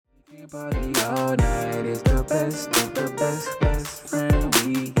party all night. It's the best of the best, best friend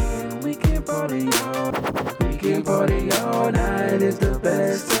weekend. We can party all night. It's the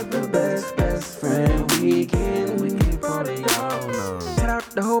best of the best, best friend weekend. We can party all night. Shout out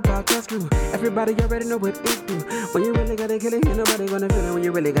the whole podcast crew. Everybody already know what it do. When you really gotta kill it, ain't nobody gonna feel it. When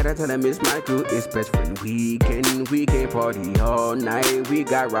you really gotta tell them it's my crew. It's best friend weekend. We can party all night. We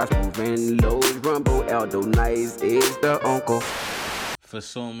got Ross moving, Lowe's, Rumble, Aldo, Nice is the uncle. For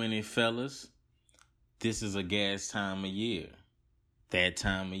so many fellas, this is a gas time of year. That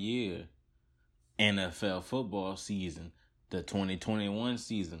time of year. NFL football season. The 2021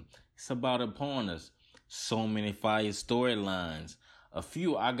 season. It's about upon us. So many fire storylines. A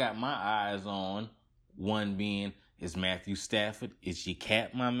few I got my eyes on. One being, is Matthew Stafford, is you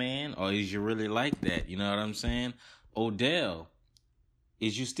cap my man? Or is you really like that? You know what I'm saying? Odell,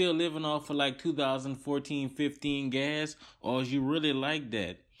 is you still living off of like 2014-15 gas? Or is you really like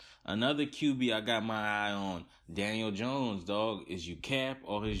that? Another QB I got my eye on, Daniel Jones, dog. Is you cap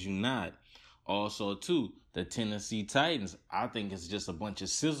or is you not? Also, too, the Tennessee Titans. I think it's just a bunch of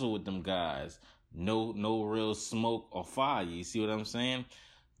sizzle with them guys. No real smoke or fire. You see what I'm saying?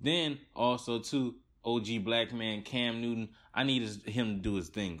 Then, also, too, OG black man Cam Newton. I need him to do his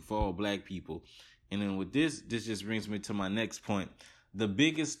thing for all black people. And then with this just brings me to my next point. The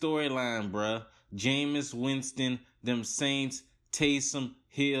biggest storyline, bruh. Jameis Winston, them Saints, Taysom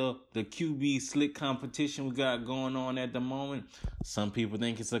Hill, the QB slick competition we got going on at the moment. Some people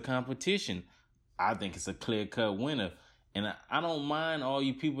think it's a competition. I think it's a clear-cut winner. And I don't mind all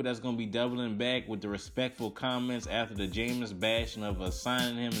you people that's going to be doubling back with the respectful comments after the Jameis bashing of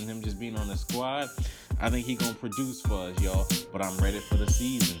signing him and him just being on the squad. I think he going to produce for us, y'all. But I'm ready for the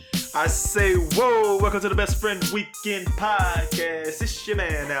season. I say, whoa, welcome to the Best Friend Weekend Podcast. It's your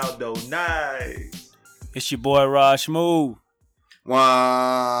man, Aldo Nice. It's your boy, Raj Smooth. It's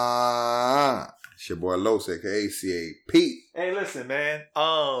your boy, Los, a.k.a. CAP. Hey, listen, man.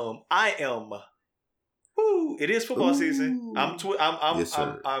 I am... it is football season. I'm dancing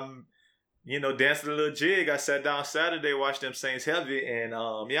a little jig. I sat down Saturday, watched them Saints heavy, and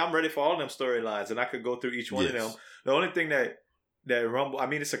I'm ready for all them storylines, and I could go through each one of them. The only thing that Rumble, I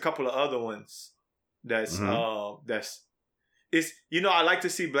mean, it's a couple of other ones that's I like to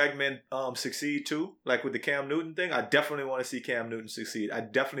see black men succeed too, like with the Cam Newton thing. I definitely want to see Cam Newton succeed. I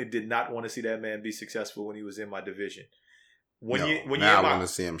definitely did not want to see that man be successful when he was in my division. When you're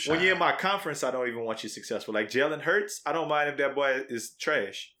in my conference, I don't even want you successful. Like Jalen Hurts, I don't mind if that boy is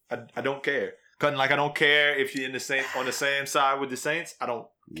trash. I don't care. Cutting, like I don't care if you're on the same side with the Saints. I don't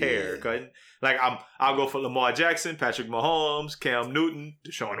care. Cutting, like I'll go for Lamar Jackson, Patrick Mahomes, Cam Newton,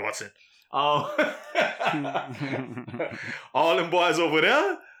 Deshaun Watson. All them boys over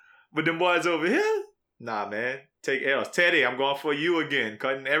there, but them boys over here, nah, man. Take L's. Teddy, I'm going for you again.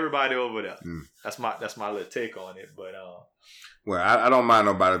 Cutting everybody over there. That's my little take on it. But well, I don't mind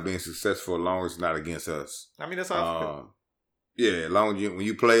nobody being successful as long as it's not against us. I mean, that's how I feel. Yeah, as long as when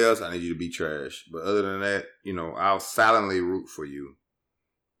you play us, I need you to be trash. But other than that, I'll silently root for you.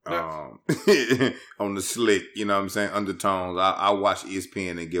 On the slick, you know what I'm saying, undertones. I'll watch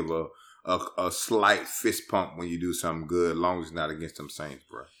ESPN and give a slight fist pump when you do something good, as long as it's not against them Saints,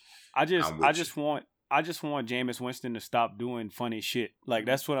 bro. I just want Jameis Winston to stop doing funny shit. Like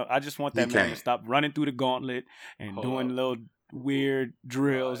that's what I just want that man to stop running through the gauntlet and doing little weird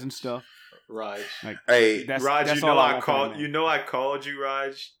drills and stuff. Right. Like, hey, Raj, I called you,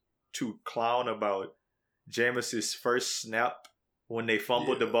 Raj, to clown about Jameis's first snap when they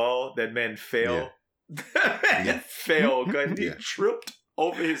fumbled the ball. That man fell. Yeah. He fell because he tripped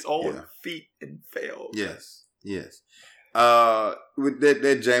over his own feet and fell. Yes. With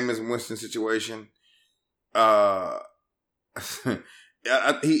that Jameis Winston situation,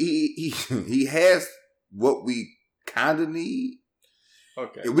 he has what we kind of need.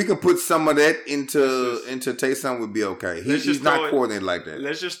 Okay, if we can put some of that into Taysom, would be okay. He's not coordinated like that.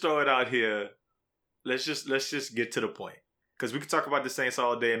 Let's just throw it out here. Let's just get to the point, because we could talk about the Saints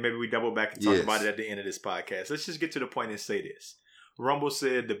all day, and maybe we double back and talk about it at the end of this podcast. Let's just get to the point and say this. Rumble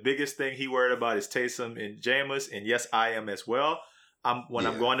said the biggest thing he worried about is Taysom and Jameis, and yes, I am as well. I'm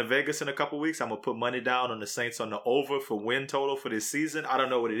going to Vegas in a couple weeks, I'm going to put money down on the Saints on the over for win total for this season. I don't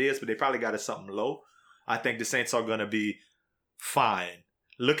know what it is, but they probably got it something low. I think the Saints are going to be fine.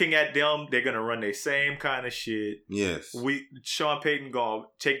 Looking at them, they're going to run their same kind of shit. Yes. Sean Payton going to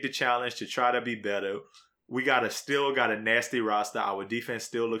take the challenge to try to be better. We still got a nasty roster. Our defense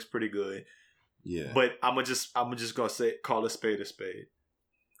still looks pretty good. Yeah. But I'm just going to call a spade a spade.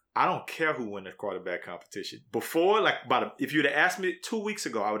 I don't care who win the quarterback competition. Before, if you'd have asked me 2 weeks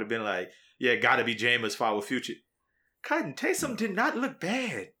ago, I would have been like, yeah, got to be Jameis for our future. Taysom did not look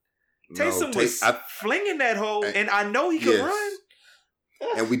bad. Taysom was flinging that hole, and I know he could run.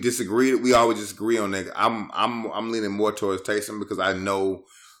 And we disagreed. We always disagree on that. I'm leaning more towards Taysom because I know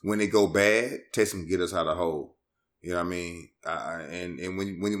when it go bad, Taysom can get us out of the hole. You know what I mean? And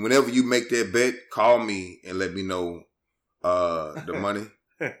whenever you make that bet, call me and let me know the money.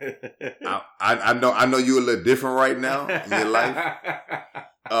 I know you're a little different right now in your life.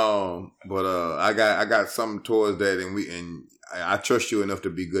 But I got something towards that, and I trust you enough to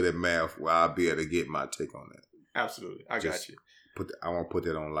be good at math where I'll be able to get my take on that. Absolutely. I got you. I won't put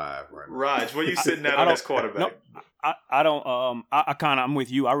that on live right now. Raj, where you sitting at on this quarterback? No, I don't. I'm with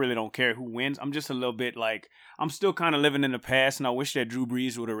you. I really don't care who wins. I'm just a little bit like I'm still kind of living in the past, and I wish that Drew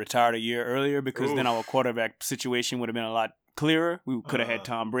Brees would have retired a year earlier because then our quarterback situation would have been a lot clearer. We could have had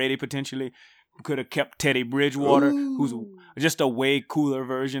Tom Brady potentially. We could have kept Teddy Bridgewater, who's just a way cooler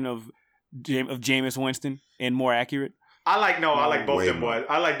version of Jameis Winston and more accurate. I like both them boys.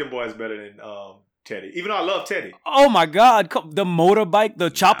 I like them boys better than Teddy. Even though I love Teddy. Oh my God. The motorbike, the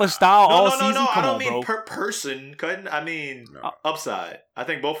chopper style all season. No, I don't mean per person, Cutting. I mean upside. I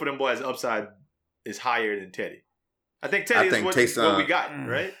think both of them boys' upside is higher than Teddy. I think Teddy is what we got,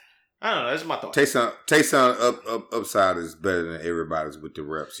 right? I don't know. That's my thought. Taysom upside is better than everybody's with the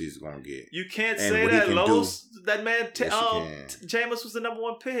reps he's going to get. You can't say that, Los. That man, Jameis was the number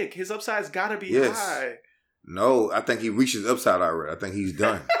one pick. His upside's got to be high. No, I think he reached his upside already. I think he's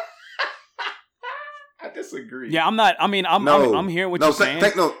done. I disagree. Yeah, I'm not. I mean, I'm hearing what you're saying.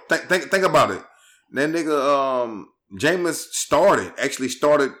 Think about it. That nigga, Jameis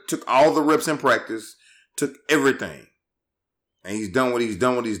took all the reps in practice, took everything. And he's done what he's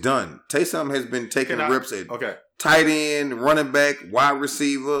done. Taysom has been taking reps at tight end, running back, wide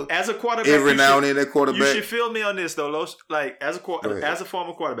receiver. As a quarterback, every now and then that quarterback. You should feel me on this though, Los. Like as a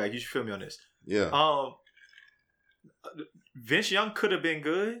former quarterback, you should feel me on this. Yeah. Vince Young could have been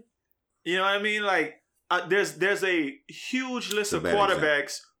good. You know what I mean? Like there's a huge list of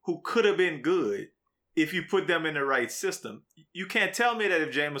quarterbacks who could have been good if you put them in the right system. You can't tell me that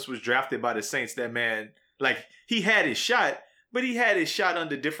if Jameis was drafted by the Saints, that man, like he had his shot. But he had his shot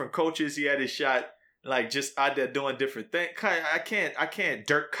under different coaches. He had his shot like just out there doing different things. I can't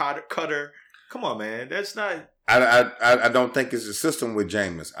Dirk Cutter. Come on, man. That's not. I don't think it's a system with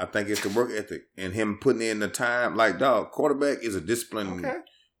Jameis. I think it's the work ethic and him putting in the time. Like, dog, quarterback is a disciplined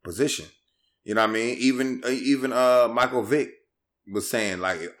position. You know what I mean? Even Michael Vick was saying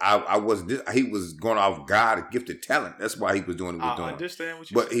like he was going off God's gifted talent. That's why he was doing what he was doing. I understand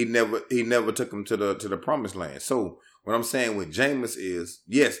what you're saying. But he never took him to the promised land. So what I'm saying with Jameis is,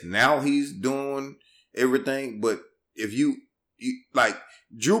 yes, now he's doing everything, but if you like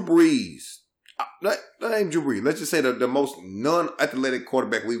Drew Brees, that ain't Drew Brees. Let's just say the most non-athletic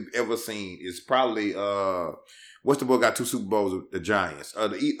quarterback we've ever seen is probably what's the boy got 2 Super Bowls with the Giants?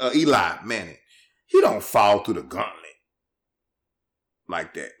 Eli Manning. He don't fall through the gauntlet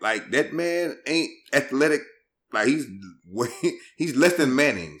like that. Like that man ain't athletic. Like he's less than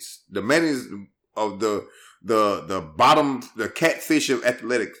Manning's. The Manning's of the bottom, the catfish of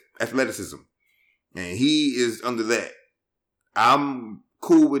athleticism, and he is under that. I'm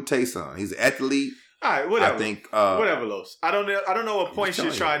cool with Taysom. He's an athlete. All right, whatever. I think whatever, Los. I don't know what points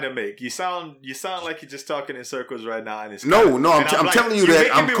you're trying to make. You sound like you're just talking in circles right now. And I'm telling you that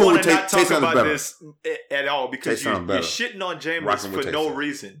I'm cool with Taysom about better. This at all because you're shitting on Jameis for no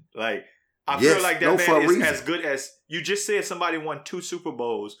reason. Like I feel like that man is as good as you just said. Somebody won 2 Super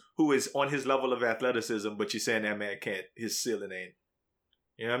Bowls who is on his level of athleticism, but you're saying that man can't. His ceiling ain't.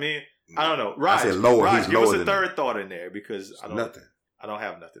 You know what I mean? I don't know. Raj, give us a third thought in there because I don't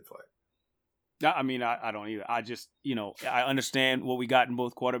have nothing for it. I mean, I don't either. I just, I understand what we got in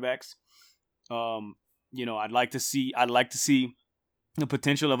both quarterbacks. I'd like to see the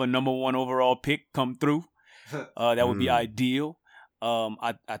potential of a number 1 overall pick come through. That would be ideal.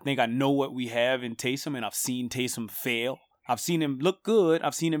 I think I know what we have in Taysom, and I've seen Taysom fail. I've seen him look good.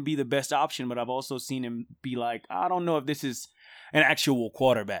 I've seen him be the best option, but I've also seen him be like, I don't know if this is an actual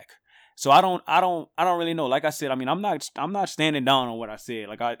quarterback. So I don't really know. Like I said, I mean, I'm not standing down on what I said.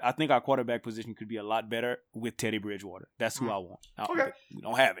 Like I think our quarterback position could be a lot better with Teddy Bridgewater. That's who I want. Okay. We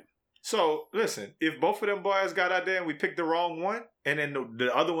don't have it. So listen, if both of them boys got out there and we picked the wrong one, and then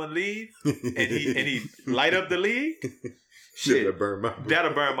the other one leave, and he light up the league, shit,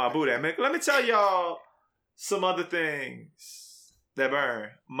 that'll burn my boot. Man, let me tell y'all some other things that burn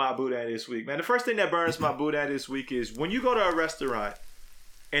my boot this week, man. The first thing that burns my boot this week is when you go to a restaurant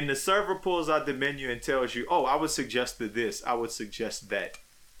and the server pulls out the menu and tells you, "Oh, I would suggest this. I would suggest that."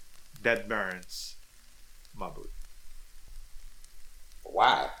 That burns my boot.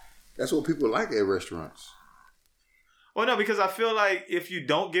 Why? That's what people like at restaurants. Well, no, because I feel like if you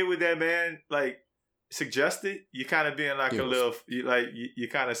don't get with that man, like suggested, you kind of being like a little, you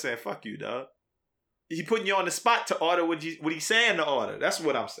kind of saying fuck you, dog. He putting you on the spot to order what he's saying to order. That's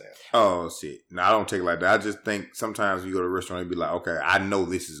what I'm saying. Oh, shit. No, I don't take it like that. I just think sometimes you go to a restaurant and be like, okay, I know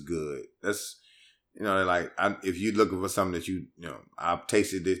this is good. That's, like, if you're looking for something that I've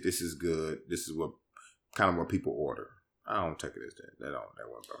tasted this, this is good. This is what people order. I don't take it as that. That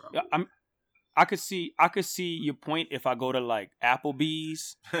won't. I could see your point if I go to like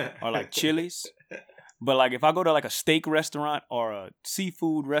Applebee's or like Chili's. But like if I go to like a steak restaurant or a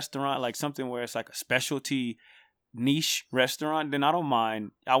seafood restaurant, like something where it's like a specialty niche restaurant, then I don't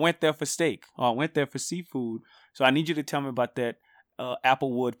mind. I went there for steak or I went there for seafood. So I need you to tell me about that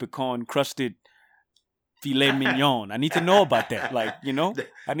applewood pecan crusted filet mignon. I need to know about that. Like,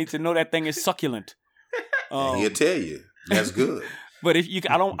 I need to know that thing is succulent. He'll tell you. That's good. But if you,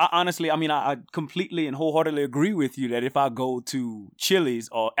 I completely and wholeheartedly agree with you that if I go to Chili's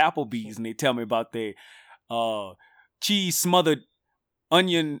or Applebee's and they tell me about their cheese smothered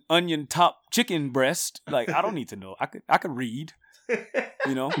onion top chicken breast, like I don't need to know. I could read,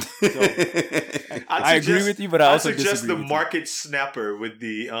 So, I agree with you, but I also suggest disagree the with market snapper with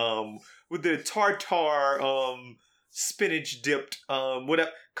the tartar spinach dipped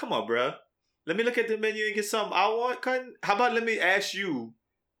whatever. Come on, bruh. Let me look at the menu and get something I want. How about let me ask you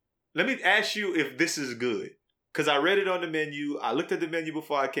if this is good. Because I read it on the menu. I looked at the menu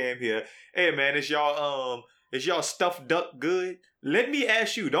before I came here. Hey, man, is y'all stuffed duck good? Let me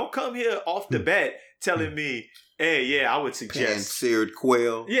ask you. Don't come here off the bat telling me, hey, yeah, I would suggest. Pan-seared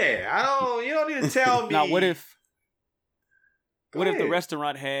quail. Yeah, you don't need to tell me. Now, what if the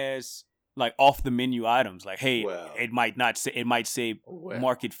restaurant has like off the menu items, like, hey, it might say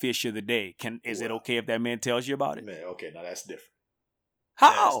market fish of the day. Is it okay if that man tells you about it? Man, okay, now that's different.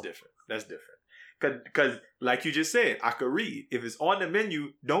 How? That's different. Because like you just said, I could read. If it's on the menu,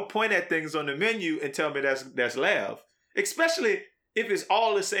 don't point at things on the menu and tell me that's lav. Especially if it's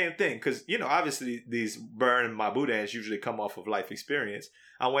all the same thing. Because, obviously these burn my boudins usually come off of life experience.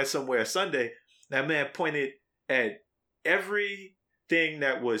 I went somewhere Sunday. That man pointed at everything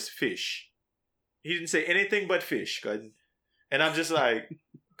that was fish. He didn't say anything but fish, cuz. And I'm just like,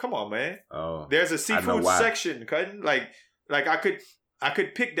 come on, man. Oh, there's a seafood section, cuz. Like I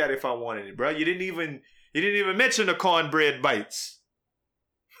could pick that if I wanted it, bro. You didn't even mention the cornbread bites.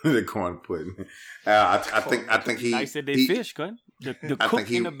 The corn pudding. I think he. I said they fish, cuz. The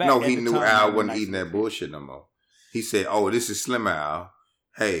cook in the back. No, he knew Al wasn't eating that bullshit no more. He said, "Oh, this is Slim Al.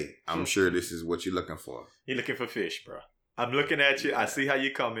 Hey, I'm sure this is what you're looking for. You're looking for fish, bro. I'm looking at you. I see how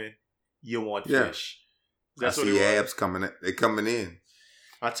you coming. You want fish. That's I see abs coming. They coming in.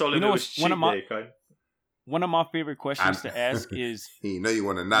 I told him it was cheap day, cuz. One of my favorite questions to ask is, you know you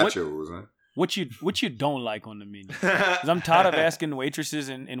want the nachos, huh? What you don't like on the menu? Because I'm tired of asking waitresses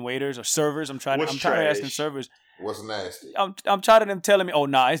and waiters or servers. I'm tired of asking servers. What's nasty? I'm tired of them telling me, oh,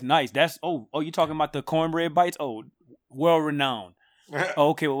 nah, it's nice. That's you talking about the cornbread bites? Oh, well renowned.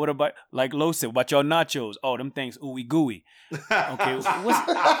 Okay, well, what about, like Lo said, about your nachos? Oh, them things ooey gooey. Okay,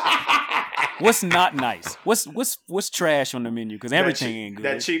 what's not nice? What's trash on the menu? Because everything ain't good.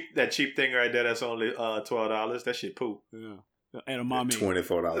 That cheap thing right there. That's only $12. That shit poop. Yeah, edamame.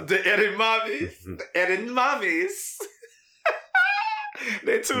 $24. The edamames.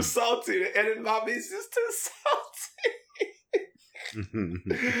 They're too salty. The edamames is too salty.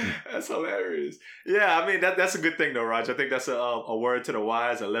 That's hilarious. Yeah, I mean that's a good thing though, Raj. I think that's a word to the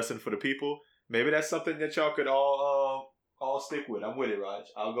wise, a lesson for the people. Maybe that's something that y'all could all stick with. I'm with it, Raj.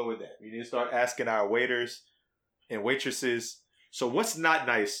 I'll go with that. We need to start asking our waiters and waitresses. So what's not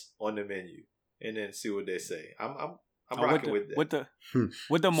nice on the menu, and then see what they say. I'm rocking with that.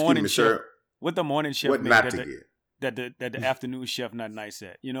 With the morning chef. With the morning chef. What not to get. That the afternoon chef not nice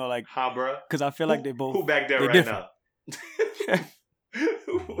at. Like how, bro? Because I feel like they both. Who back there right different. Now?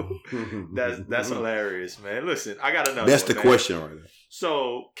 That's hilarious, man. Listen, I gotta know. That's the question right there.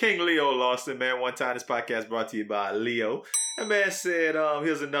 So King Leo Lawson, man. One time this podcast brought to you by Leo. That man said,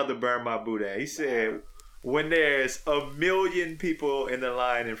 here's another burn my boudin. He said, when there's 1 million people in the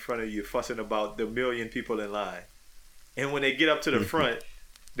line in front of you fussing about the 1 million people in line, and when they get up to the front,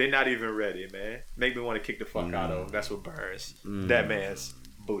 they're not even ready, man. Make me want to kick the fuck out of them. That's what burns that man's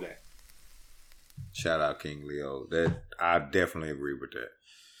boudin. Shout out King Leo. That I definitely agree with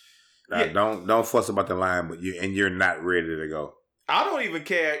that. Don't fuss about the line, but you're not ready to go. I don't even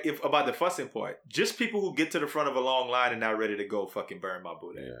care about the fussing part. Just people who get to the front of a long line and not ready to go fucking burn my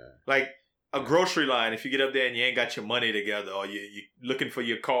boudin. Yeah. Like a grocery line, if you get up there and you ain't got your money together, or you're looking for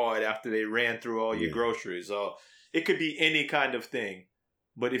your card after they ran through all your groceries, or it could be any kind of thing.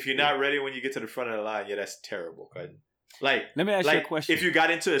 But if you're not ready when you get to the front of the line, that's terrible. Like, let me ask you a question. If you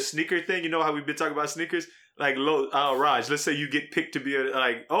got into a sneaker thing, you know how we've been talking about sneakers? Like, Raj, let's say you get picked to be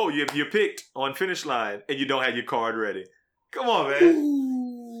you're picked on finish line and you don't have your card ready. Come on, man.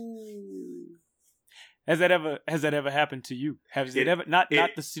 Has that ever happened to you? Has it ever not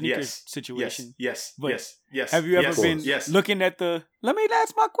the sneaker situation? Yes. Have you ever been looking at the? Let me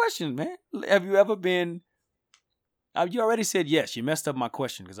ask my question, man. Have you ever been? You already said yes. You messed up my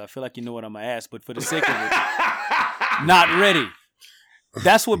question because I feel like you know what I'm gonna ask, but for the sake of it, not ready.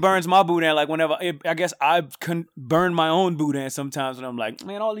 That's what burns my boudin. Like whenever I guess I can burn my own boudin sometimes when I'm like,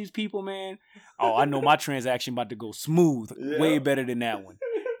 man, all these people, man. Oh, I know my transaction about to go smooth, way better than that one,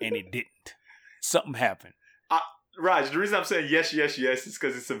 and it didn't. Something happened. Raj, the reason I'm saying yes is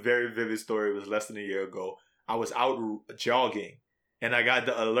because it's a very vivid story. It was less than a year ago. I was out jogging, and I got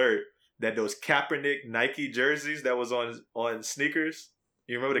the alert that those Kaepernick Nike jerseys that was on sneakers.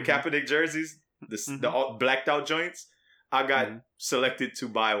 You remember the Kaepernick jerseys, the all blacked out joints? I got selected to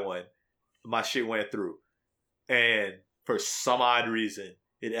buy one. My shit went through, and for some odd reason,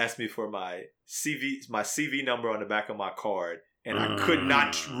 it asked me for my CV number on the back of my card, and I could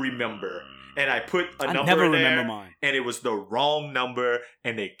not remember. And I put a number in there, and it was the wrong number,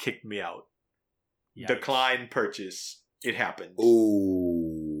 and they kicked me out. Yikes. Decline purchase. It happened.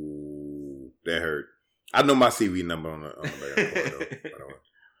 Ooh, that hurt. I know my CV number on the back of the card, though.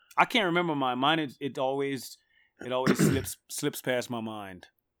 I can't remember mine. Mine it always slips past my mind.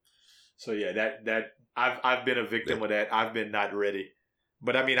 So yeah, that I've been a victim of that. I've been not ready,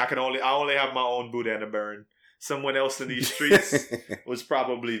 but I mean, I only have my own boudin to burn. Someone else in these streets was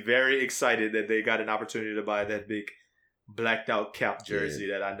probably very excited that they got an opportunity to buy that big blacked out cap jersey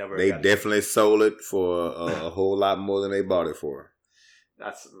that I never. They definitely sold it for a whole lot more than they bought it for.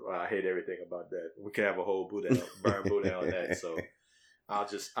 I hate everything about that. We can have a whole burn boudin on that. So I'll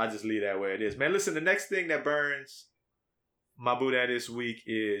just leave that where it is, man. Listen, the next thing that burns my boudin this week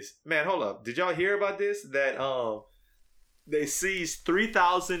is, man, hold up. Did y'all hear about this? That they seized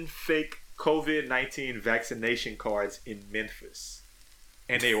 3,000 fake COVID-19 vaccination cards in Memphis,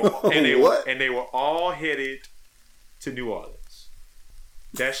 and they were all headed to New Orleans.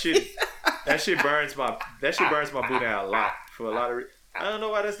 That shit burns my boudin a lot for a lot of. I don't know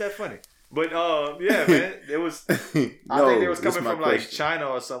why that's that funny, but yeah, man, it was. I think it was coming from like China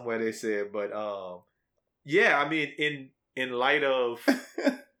or somewhere. They said, but yeah, I mean, in light of.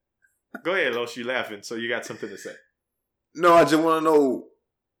 Go ahead, Los, you laughing, so you got something to say. No, I just want to know.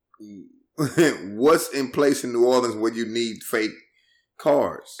 What's in place in New Orleans where you need fake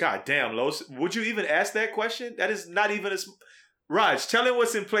cards? God damn, Los. Would you even ask that question? That is not even as... Raj, tell him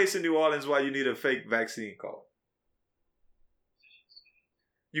what's in place in New Orleans why you need a fake vaccine card.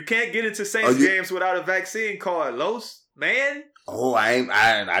 You can't get into Saints games without a vaccine card, Los. Man. Oh, I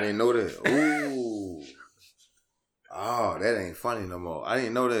didn't know that. Ooh. Oh, that ain't funny no more. I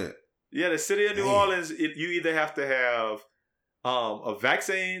didn't know that. Yeah, the city of New Orleans, you either have to have a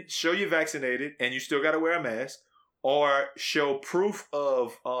vaccine, show you're vaccinated, and you still got to wear a mask, or show proof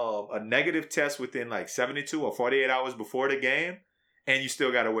of a negative test within like 72 or 48 hours before the game, and you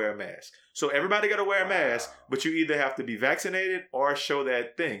still got to wear a mask. So everybody got to wear a mask, but you either have to be vaccinated or show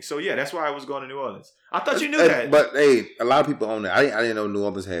that thing. So yeah, that's why I was going to New Orleans. I thought you knew that. But hey, a lot of people own that. I didn't know New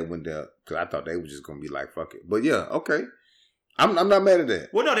Orleans had went there because I thought they were just going to be like, fuck it. But yeah, okay. I'm not mad at that.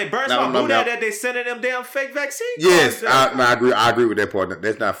 Well, no, they burned my boudin that they sending them damn fake vaccine cards. Yes, I agree with that part.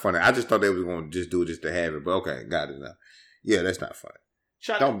 That's not funny. I just thought they was going to just do it just to have it. But okay, got it now. Yeah, that's not funny.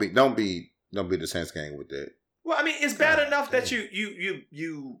 Don't be the Saints gang with that. Well, I mean, it's bad enough that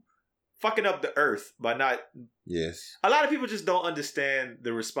you fucking up the earth by not. Yes. A lot of people just don't understand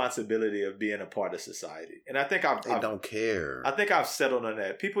the responsibility of being a part of society, and I think they don't care. I think I've settled on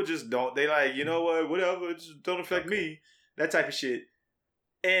that. People just don't. They like, you know what, whatever, it just don't affect me. That type of shit,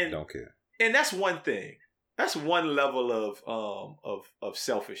 and don't care. And that's one thing. That's one level of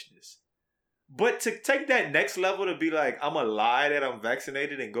selfishness. But to take that next level to be like, I'm a lie that I'm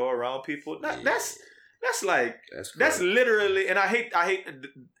vaccinated and go around people. That's literally. And I hate.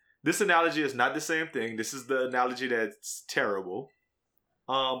 This analogy is not the same thing. This is the analogy that's terrible.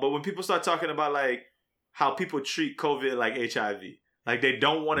 But when people start talking about like how people treat COVID like HIV. Like they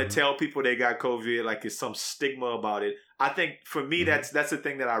don't want to tell people they got COVID, like it's some stigma about it. I think for me, that's the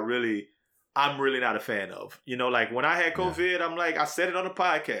thing that I'm really not a fan of. You know, like when I had COVID, I'm like, I said it on the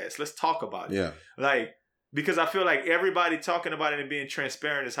podcast. Let's talk about it. Yeah. Like, because I feel like everybody talking about it and being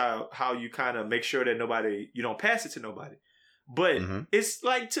transparent is how you kind of make sure that you don't pass it to nobody. But it's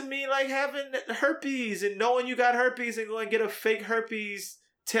like, to me, like having herpes and knowing you got herpes and going to get a fake herpes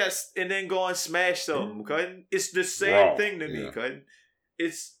test and then go and smash something. It's the same thing to me.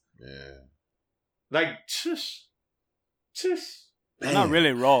 It's like, shush. Not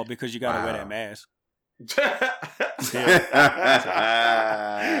really raw because you gotta wear that mask.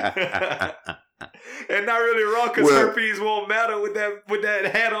 And not really wrong because herpes won't matter with that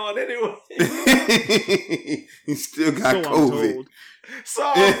hat on anyway. He still got COVID.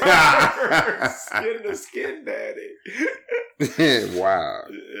 So skin to skin, daddy. Wow.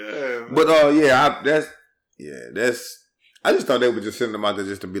 Yeah, but I just thought they were just sending them out there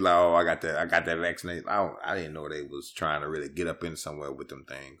just to be like, oh, I got that vaccination. I didn't know they was trying to really get up in somewhere with them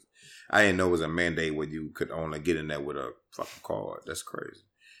things. I didn't know it was a mandate where you could only get in there with a fucking card. That's crazy.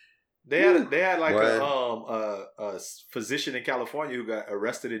 They had like a physician in California who got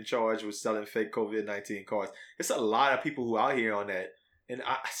arrested and charged with selling fake COVID-19 cards. It's a lot of people who out here on that, and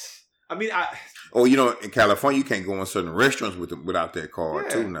in California you can't go in certain restaurants without that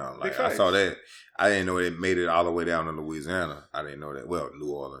card too now. Like I saw that. I didn't know it made it all the way down to Louisiana. I didn't know that. Well, New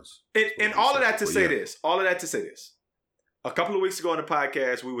Orleans. And all of that to say this. A couple of weeks ago on the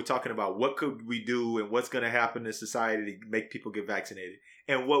podcast, we were talking about what could we do and what's going to happen in society to make people get vaccinated.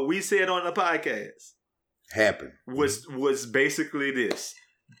 And what we said on the podcast was basically this: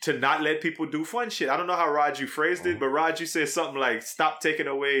 to not let people do fun shit. I don't know how Raj you phrased it, but Raj you said something like "stop taking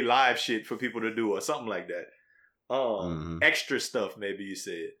away live shit for people to do" or something like that. Extra stuff, maybe you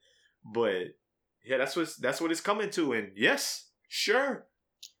said, but yeah, that's what it's coming to. And yes, sure,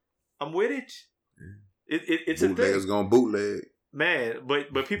 I'm with it. It's bootleggers a thing. Gonna bootleg, man.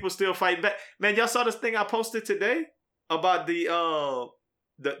 But people still fighting back. Man, y'all saw this thing I posted today about the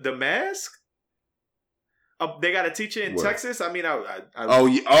mask. They got a teacher in Texas. I mean, I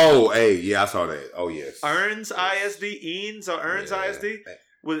saw that. Oh yes, Earns ISD, ISD.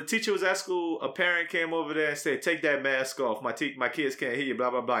 Well, the teacher was at school. A parent came over there and said, "Take that mask off. My kids can't hear you." Blah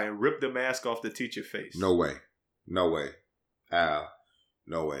blah blah, and ripped the mask off the teacher's face. No way, Al,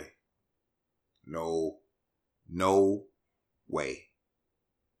 no way, no way.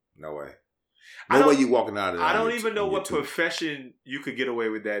 No way you walking out of there. I don't even know what profession you could get away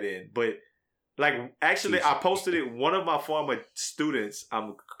with that in, but like actually, I posted it. One of my former students,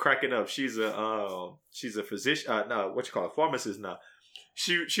 I'm cracking up. She's a physician. Pharmacist now.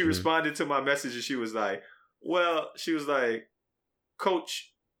 She responded to my message and she was like,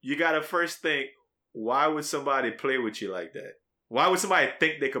 "Coach, you gotta first think, why would somebody play with you like that? Why would somebody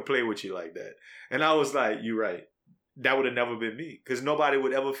think they could play with you like that?" And I was like, "You're right. That would have never been me, because nobody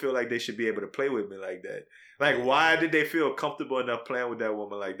would ever feel like they should be able to play with me like that. Like, why did they feel comfortable enough playing with that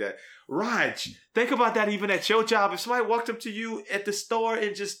woman like that?" Raj, think about that even at your job. If somebody walked up to you at the store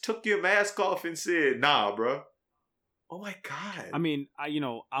and just took your mask off and said, "Nah, bro." Oh my God. I mean, I'm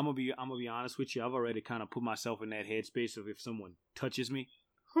gonna be honest with you. I've already kind of put myself in that headspace of if someone touches me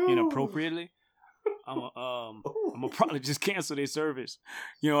inappropriately, I'm gonna probably just cancel their service.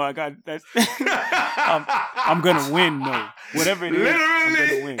 I got that. I'm gonna win, though. Whatever it is, I'm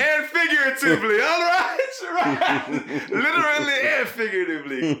gonna win. And figuratively, all right. Literally and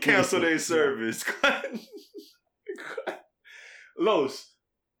figuratively, cancel their service. Los,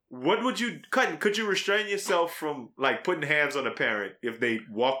 what would you could you restrain yourself from like putting hands on a parent if they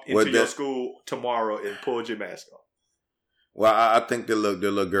walked into your school tomorrow and pulled your mask off? Well, I think the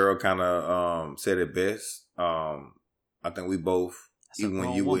little girl kind of said it best. I think we both, even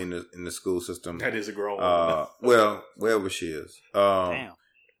when you were in the school system, that is a grown woman. Well, wherever she is, damn.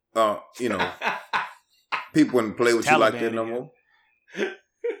 People wouldn't play with you like that no again. more.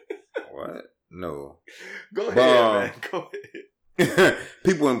 What? No. Go ahead, man. Go ahead.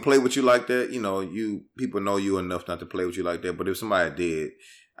 People wouldn't play with you like that. People know you enough not to play with you like that. But if somebody did,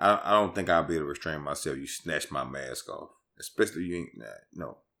 I don't think I'll be able to restrain myself. You snatch my mask off. Especially you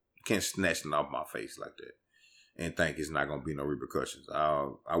can't snatch it off my face like that and think it's not gonna be no repercussions.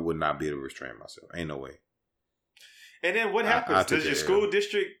 I would not be able to restrain myself. Ain't no way. And then what happens? Does your school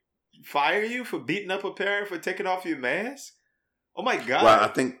district fire you for beating up a parent for taking off your mask? Oh my God! Well,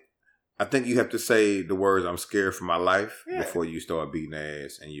 I think you have to say the words "I'm scared for my life" before you start beating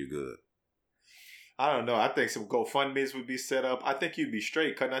ass, and you're good. I don't know. I think some GoFundMes would be set up. I think you'd be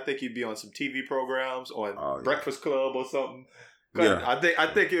straight, cause I think you'd be on some TV programs on Breakfast Club or something. Yeah. I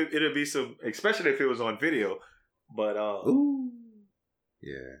think it'd be some, especially if it was on video. But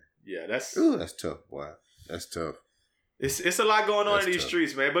that's tough. Wow, that's tough. It's a lot going on in these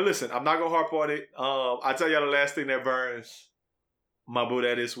streets, man. But listen, I'm not gonna harp on it. I'll tell y'all the last thing that burns my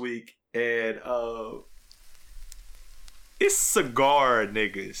Buddha this week, and it's cigar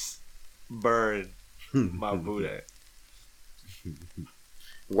niggas burn my Buddha.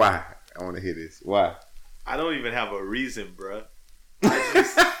 Why? I want to hear this. Why? I don't even have a reason, bruh.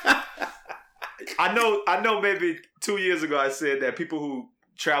 I know maybe 2 years ago I said that people who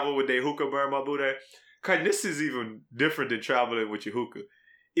travel with their hookah burn my Buddha. this is even different than traveling with your hookah.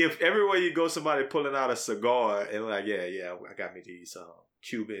 If everywhere you go, somebody pulling out a cigar and like, yeah, I got me these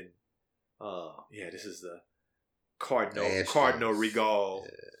Cuban. This is the Cardinal Regal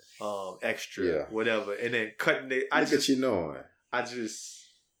extra, whatever, and then cutting it. Look at you knowing. I just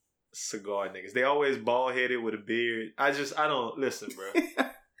cigar niggas. They always bald headed with a beard. I don't listen, bro.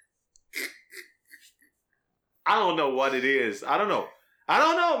 I don't know what it is. I don't know,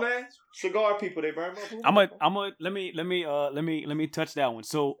 man. Cigar people, they burn my food. Let me touch that one.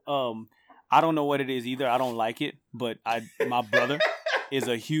 So, I don't know what it is either. I don't like it, but my brother is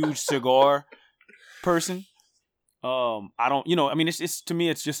a huge cigar person. I don't, it's to me,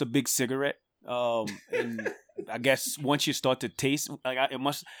 it's just a big cigarette. And I guess once you start to taste, like it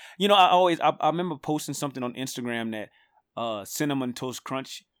must, I remember posting something on Instagram that Cinnamon Toast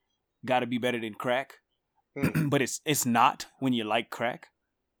Crunch got to be better than crack, but it's not when you like crack.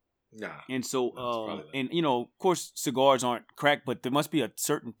 Nah. And so, of course, cigars aren't crack, but there must be a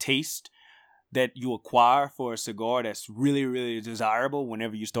certain taste that you acquire for a cigar that's really, really desirable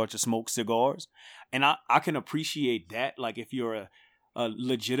whenever you start to smoke cigars. And I can appreciate that, like if you're a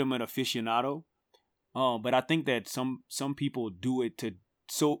legitimate aficionado. But I think that some people do it to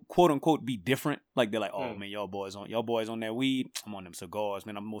quote unquote be different. Like they're like, oh man, y'all boys on that weed. I'm on them cigars,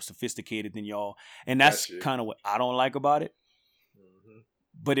 man. I'm more sophisticated than y'all. And that's kind of what I don't like about it. Mm-hmm.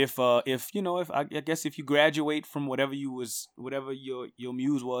 But if I guess if you graduate from whatever your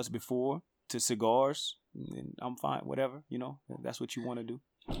muse was before to cigars, then I'm fine. Whatever, that's what you want to do.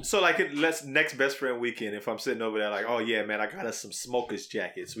 So like next best friend weekend, if I'm sitting over there like, oh yeah, man, I got us some smokers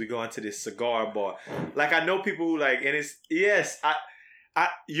jackets. We going to this cigar bar. Like I know people who like, and it's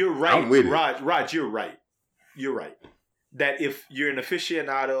you're right, I'm with Raj, you're right. You're right. That if you're an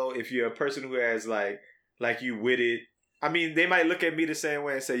aficionado, if you're a person who has like you with it, I mean, they might look at me the same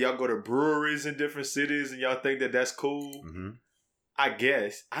way and say, y'all go to breweries in different cities and y'all think that that's cool. Mm-hmm. I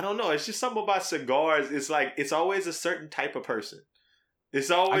guess. I don't know. It's just something about cigars. It's like, it's always a certain type of person.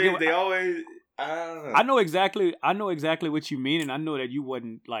 It's always, I don't know. I know exactly what you mean. And I know that you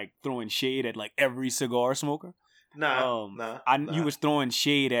wasn't like throwing shade at like every cigar smoker. Nah. You was throwing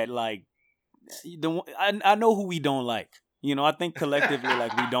shade at like, I know who we don't like. I think collectively,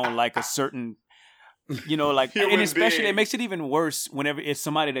 like we don't like a certain, like, and especially being. It makes it even worse whenever it's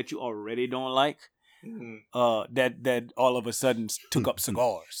somebody that you already don't like. Mm-hmm. That all of a sudden took up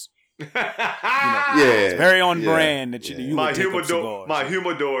cigars. It's very on brand that you would take up cigars. My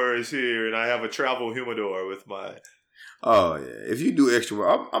humidor is here, and I have a travel humidor with my. Oh yeah, if you do extra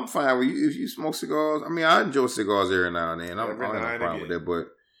work, I'm fine with you. If you smoke cigars, I mean, I enjoy cigars every now and then. I don't have no problem with that, but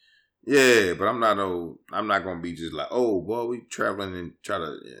but I'm not gonna be just like, oh, boy, we traveling and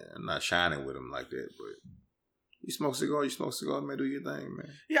I'm not shining with them like that, but. You smoke cigars, man. Do your thing, man.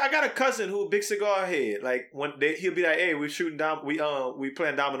 Yeah, I got a cousin who a big cigar head. Like he'll be like, "Hey, we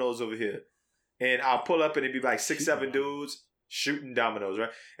playing dominoes over here," and I'll pull up and it'd be like 6-7 dudes shooting dominoes, right?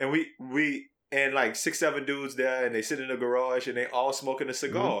 And we like 6-7 dudes there, and they sit in the garage and they all smoking a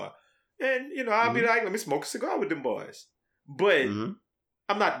cigar. Mm-hmm. And I'll be like, "Let me smoke a cigar with them boys," but I'm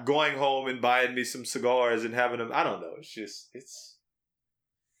not going home and buying me some cigars and having them. I don't know.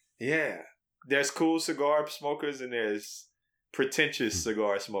 There's cool cigar smokers and there's pretentious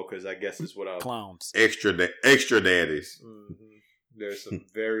cigar smokers, I guess is what I'm... Clowns. Extra daddies. Mm-hmm. There's some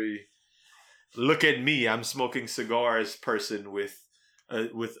very... Look at me, I'm smoking cigars person with a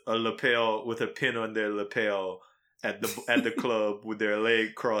lapel, with a pin on their lapel at the club with their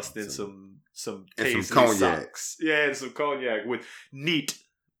leg crossed in some Paisley cognac socks. Yeah, and some cognac with neat.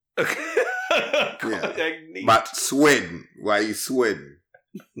 Neat. But sweating. Why you sweating?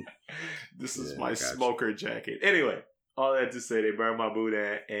 This is my smoker jacket. Anyway, all that to say, they burn my boot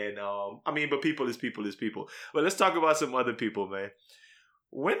and but people is people is people. But let's talk about some other people, man.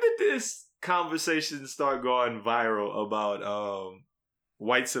 When did this conversation start going viral about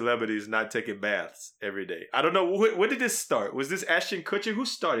white celebrities not taking baths every day? I don't know. When did this start? Was this Ashton Kutcher? Who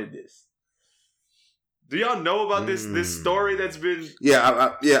started this? Do y'all know about this story that's been?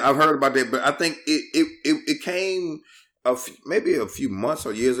 Yeah, I've heard about that, but I think it came. Maybe a few months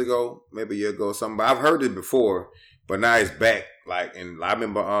or years ago, maybe a year ago or something. But I've heard it before, but now it's back. Like, and I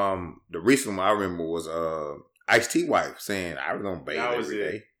remember the recent one I remember was Ice-T wife saying I was gonna bathe every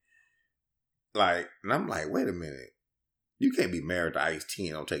day. Like, and I'm like, wait a minute, you can't be married to Ice-T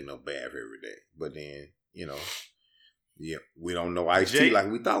and don't take no bath every day. But then we don't know Ice-T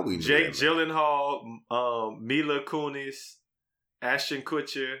like we thought we knew. Jake Gyllenhaal, Mila Kunis, Ashton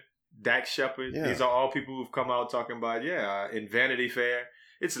Kutcher, Dax Shepard. Yeah. These are all people who've come out talking about, in Vanity Fair,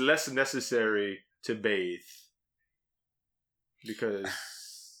 it's less necessary to bathe because,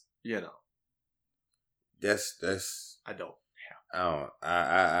 that's. I don't.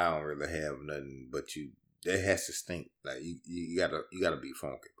 I don't really have nothing, but that has to stink. Like you gotta be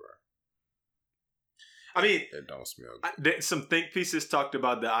funky, bro. I mean, that don't smell good. Some think pieces talked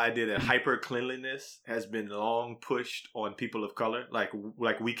about the idea that hyper cleanliness has been long pushed on people of color, like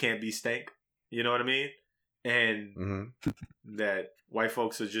we can't be stank. You know what I mean? And that white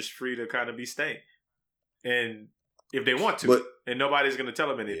folks are just free to kind of be stank, and if they want to, and nobody's going to tell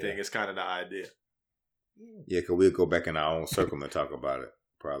them anything. It's kind of the idea. Yeah, because we'll go back in our own circle and talk about it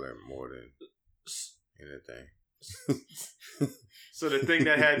probably more than anything. So the thing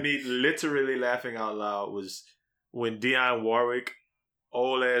that had me literally laughing out loud was when Dionne Warwick,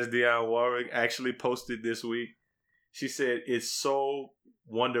 old ass Dionne Warwick, actually posted this week. She said, "It's so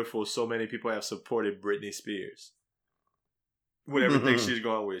wonderful so many people have supported Britney Spears with everything she's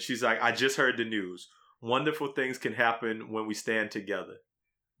going with." She's like, "I just heard the news. Wonderful things can happen when we stand together,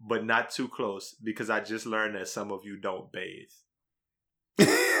 but not too close because I just learned that some of you don't bathe."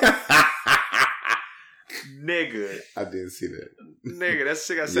 Nigga. I didn't see that. Nigga, that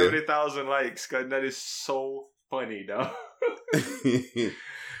shit got 70,000 likes. Cause that is so funny, dog.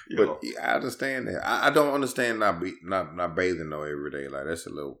 But I understand that. I don't understand not bathing though every day. Like that's a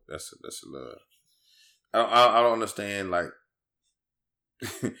little. I don't understand. Like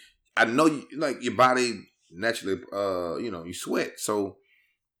I know like your body naturally. You sweat, so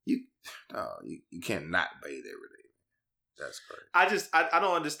you can't not bathe every day. That's crazy. I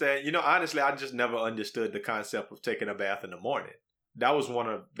don't understand. Honestly, I just never understood the concept of taking a bath in the morning. That was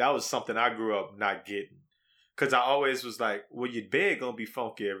something I grew up not getting. Cause I always was like, well, your bed gonna be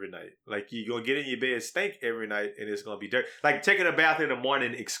funky every night. Like you gonna get in your bed stink every night, and it's gonna be dirty. Like taking a bath in the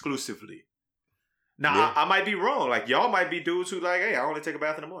morning exclusively. Now I might be wrong. Like y'all might be dudes who like, hey, I only take a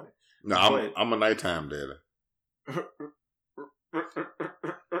bath in the morning. No, I'm a nighttime daddy.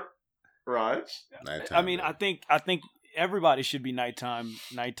 Raj? Nighttime I mean, daddy. I think everybody should be nighttime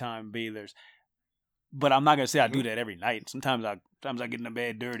bathers. But I'm not gonna say I do that every night. Sometimes I get in the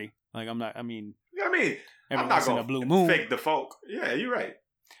bed dirty. Like I'm not. I mean, I'm not gonna blue moon. Fake the folk. Yeah, you're right.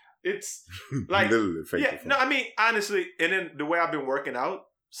 It's like literally fake the folk. No, I mean honestly, and then the way I've been working out,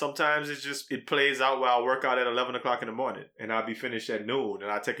 sometimes it plays out where I work out at 11 o'clock in the morning, and I'll be finished at noon,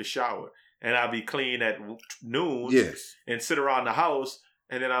 and I take a shower, and I'll be clean at noon. Yes, and sit around the house,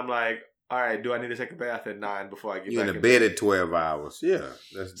 and then I'm like, all right, do I need to take a bath at 9 before I get You're back in the bed at 12 hours? Yeah,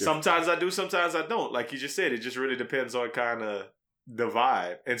 that's different. Sometimes I do, sometimes I don't. Like you just said, it just really depends on kind of the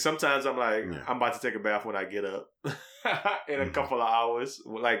vibe. And sometimes I'm like, I'm about to take a bath when I get up in a couple of hours,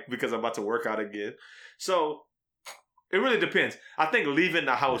 like because I'm about to work out again. So it really depends. I think leaving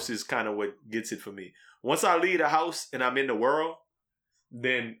the house is kind of what gets it for me. Once I leave the house and I'm in the world,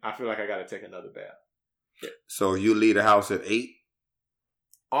 then I feel like I got to take another bath. Yeah. So you leave the house at 8?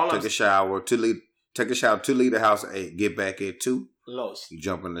 Take a shower to leave the house at 8. Get back at 2. Los. You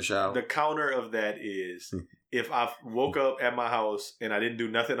jump in the shower. The counter of that is if I woke up at my house and I didn't do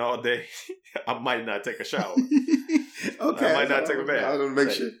nothing all day, I might not take a shower. Okay, I might not take a bath. I don't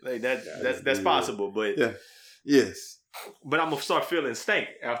make sure. Like that's possible, but yes. But I'm gonna start feeling stank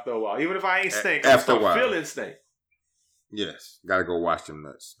after a while. Even if I ain't stink, I'm start feeling stank. Yes, gotta go wash them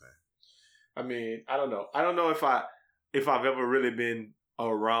nuts, man. I mean, I don't know. I don't know if I've ever really been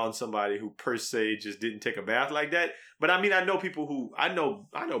around somebody who per se just didn't take a bath like that. But I mean, I know people who I know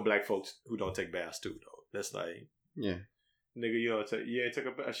black folks who don't take baths too, though. That's like, nigga, you ain't took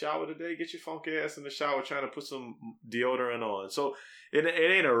a shower today? Get your funky ass in the shower trying to put some deodorant on. So it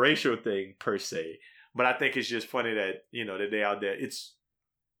ain't a racial thing per se, but I think it's just funny that that they out there. It's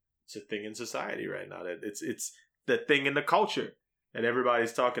a thing in society right now. That it's the thing in the culture that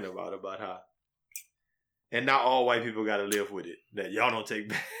everybody's talking about how. And not all white people got to live with it. That y'all don't take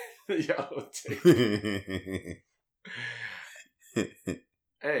baths. Y'all don't take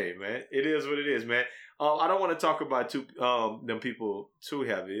Hey, man. It is what it is, man. I don't want to talk about them people too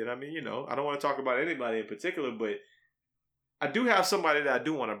heavy. And I mean, I don't want to talk about anybody in particular, but I do have somebody that I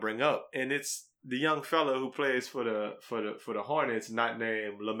do want to bring up. And it's the young fella who plays for the Hornets, not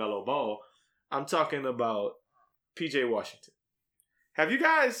named LaMelo Ball. I'm talking about PJ Washington. Have you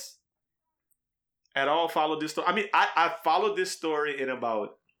guys at all followed this story? I mean, I followed this story in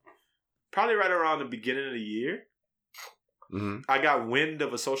about probably right around the beginning of the year. Mm-hmm. I got wind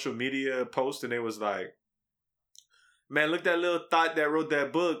of a social media post and it was like, man, look, that little thought that wrote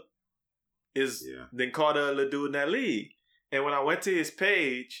that book is then caught a little dude in that league. And when I went to his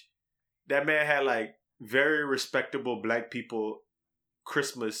page, that man had like very respectable black people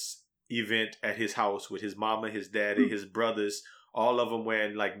Christmas event at his house with his mama, his daddy, his brothers, all of them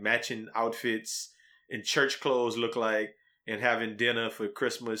wearing like matching outfits and church clothes look like, and having dinner for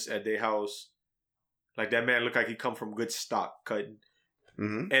Christmas at their house. Like that man looked like he come from good stock, cutting.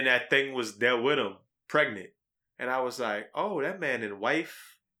 Mm-hmm. And that thing was there with him, pregnant. And I was like, oh, that man and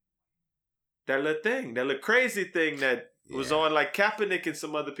wife, that little crazy thing that was on like Kaepernick and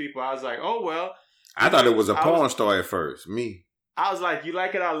some other people. I was like, oh, well. I thought it was a porn star at first, me. I was like, you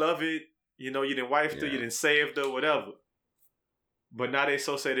like it, I love it. You know, you didn't wife her, you didn't save her, whatever. But now they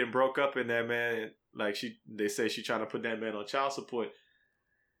say they broke up and that man, like they say she trying to put that man on child support.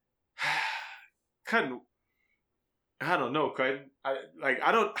 Cutting, I don't know, Cutting.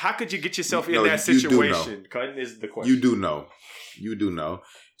 How could you get yourself in that situation? Cutting is the question. You do know. You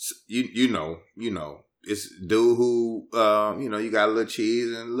know. It's dude who, you got a little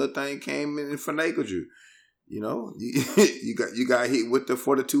cheese and a little thing came in and finagled you. You know, you got hit with the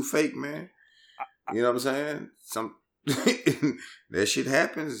 42 fake, man. You know what I'm saying? That shit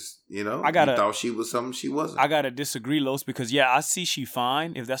happens, you know. You thought she was something she wasn't. I gotta disagree, Los, because I see she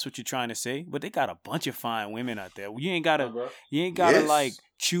fine if that's what you're trying to say, but they got a bunch of fine women out there. You ain't gotta like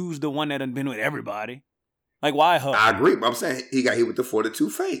choose the one that done been with everybody. Like why her? I agree, but I'm saying he got hit with the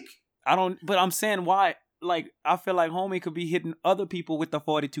 42 fake. But I'm saying why? Like I feel like homie could be hitting other people with the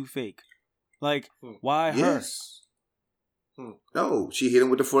 42 fake. Like why her? Yes. No, she hit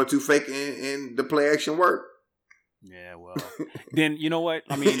him with the 42 fake and the play action worked. Yeah, well, then you know what?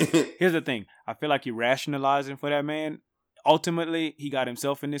 I mean, here's the thing. I feel like you're rationalizing for that man. Ultimately, he got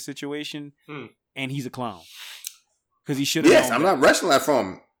himself in this situation, and he's a clown because he should have. Yes, I'm not rationalizing from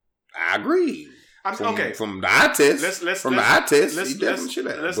him. I agree. From the eye test. Let's pause.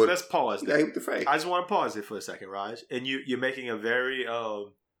 There. With the fake. I just want to pause it for a second, Raj. And you're making a very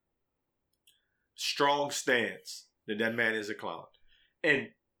strong stance that man is a clown, and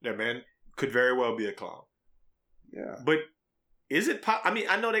that man could very well be a clown. Yeah. But is it I mean,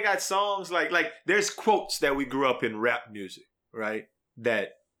 I know they got songs like there's quotes that we grew up in rap music, right?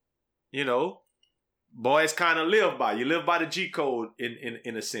 That, you know, boys kind of live by. You live by the G code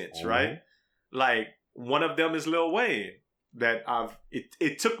in a sense, right? Like one of them is Lil Wayne that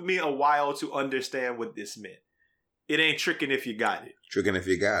it took me a while to understand what this meant. It ain't tricking if you got it. Tricking if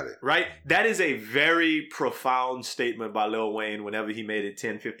you got it. Right? That is a very profound statement by Lil Wayne whenever he made it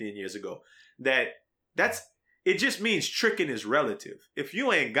 10, 15 years ago. It just means tricking is relative. If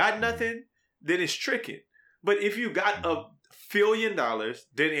you ain't got nothing, then it's tricking. But if you got $1 billion,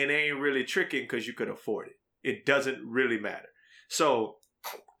 then it ain't really tricking because you could afford it. It doesn't really matter. So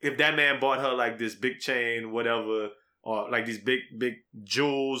if that man bought her like this big chain, whatever, or like these big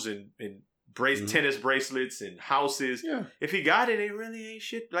jewels and tennis bracelets and houses, if he got it, it really ain't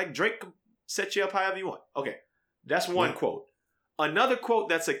shit. Like Drake can set you up however you want. Okay, that's one quote. Another quote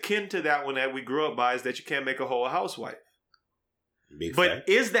that's akin to that one that we grew up by is that you can't make a whole housewife. But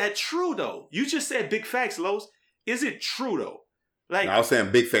is that true though? You just said big facts, Los. Is it true though? Like I was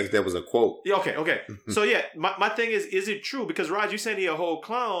saying big facts. That was a quote. Okay. So my thing is it true? Because Raj, you saying he a whole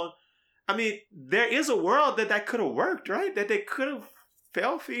clown. I mean, there is a world that could have worked, right? That they could have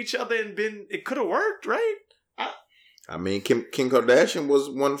fell for each other and it could have worked, right? I mean, Kim Kardashian was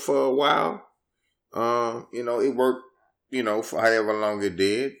one for a while. It worked. For however long it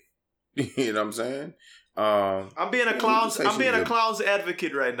did. You know what I'm saying? I'm being a clown's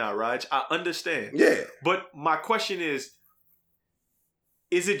advocate right now, Raj. I understand. Yeah. But my question is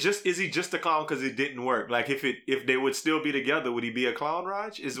he just a clown because it didn't work? Like if they would still be together, would he be a clown,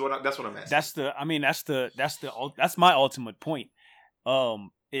 Raj? That's what I'm asking. That's my ultimate point.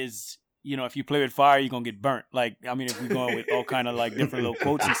 Is if you play with fire, you're gonna get burnt. Like, I mean, if we're going with all kind of like different little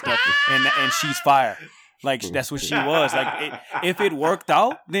quotes and stuff, and she's fire. Like, that's what she was. Like, if it worked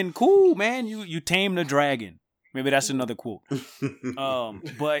out, then cool, man. You tame the dragon. Maybe that's another quote.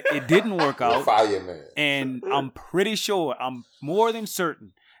 But it didn't work out. Fire, man. And I'm more than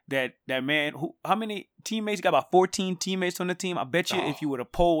certain that man, how many teammates? He got about 14 teammates on the team. I bet you if you would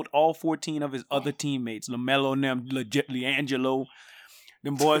have polled all 14 of his other teammates, LaMelo and them, LiAngelo,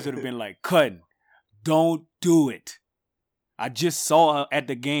 them boys would have been like, Cutting, don't do it. I just saw her at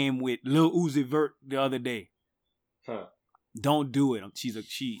the game with Lil Uzi Vert the other day. Huh. Don't do it.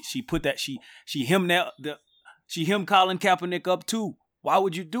 She put that she hemmed Colin Kaepernick up too. Why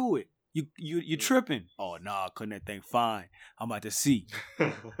would you do it? You tripping. Oh nah, couldn't that thing fine. I'm about to see.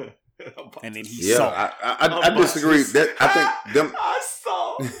 And then he saw. I disagree. I think them I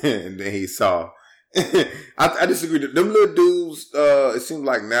saw. And then he saw. I disagree. Them little dudes, it seems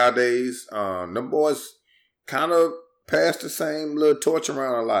like nowadays, them boys kind of pass the same little torch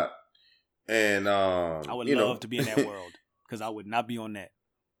around a lot. And I would love to be in that world because I would not be on that.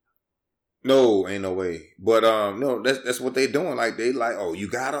 No, ain't no way. But no, that's what they doing. Like they like, oh, you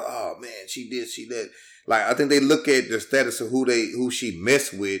got her. Oh man, she did. Like I think they look at the status of who she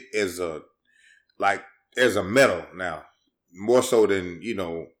messed with as a like as a medal now, more so than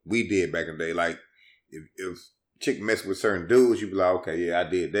we did back in the day. Like if chick mess with certain dudes, you be like, okay, yeah, I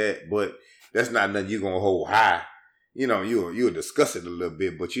did that, but that's not nothing you gonna hold high. You'll discuss it a little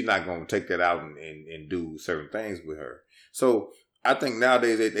bit, but you're not gonna take that out and do certain things with her. So I think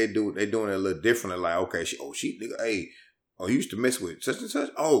nowadays they're doing it a little differently. Like, okay, she nigga, hey, you used to mess with such and such.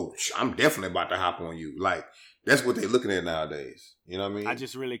 Oh, I'm definitely about to hop on you. Like, that's what they're looking at nowadays. You know what I mean? I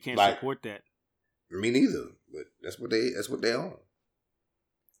just really can't support that. Me neither. But that's what they own.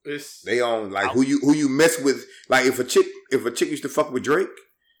 They own like who you mess with. Like if a chick used to fuck with Drake,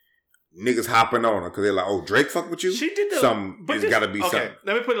 niggas hopping on her because they're like, oh, Drake fuck with you? She did it's got to be something. Okay,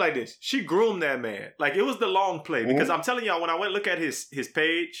 let me put it like this. She groomed that man. Like, it was the long play. Because I'm telling y'all, when I went look at his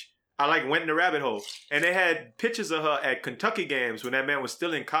page, I went in the rabbit hole. And they had pictures of her at Kentucky games when that man was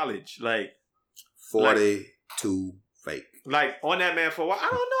still in college. Like 42 fake. Like, on that man for a while. I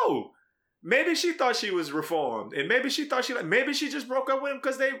don't know. Maybe she thought she was reformed. And maybe she thought maybe she just broke up with him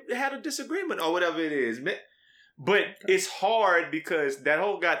because they had a disagreement or whatever it is. But it's hard because that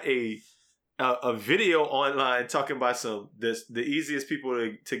whole got a video online talking about the easiest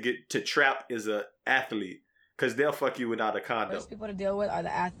people to get to trap is a athlete because they'll fuck you without a condom. First people to deal with are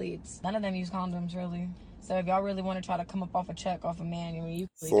the athletes. None of them use condoms really. So if y'all really want to try to come up off a check off a man, you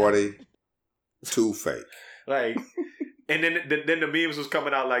 42 fake. Like, and then the memes was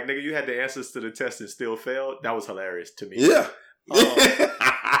coming out like, nigga, you had the answers to the test and still failed. That was hilarious to me. Yeah.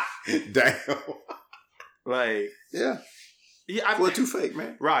 Damn. Like, yeah, 42 fake,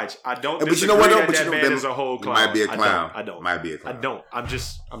 man. Raj, I don't. But you know what? That man is a whole clown. Might be a clown. I don't. Might be a clown. I don't. I'm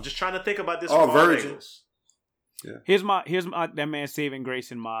just trying to think about this. Oh, virgins. Yeah. Here's my that man's saving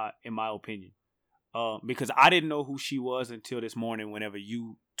grace in my opinion, because I didn't know who she was until this morning. Whenever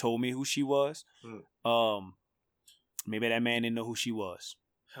you told me who she was, maybe that man didn't know who she was,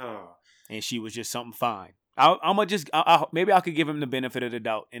 and she was just something fine. Maybe I could give him the benefit of the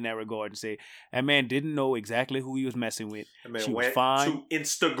doubt in that regard and say that man didn't know exactly who he was messing with. She was fine. To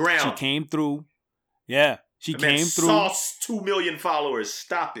Instagram. She came through. Yeah, she came through. Sauce 2 million followers.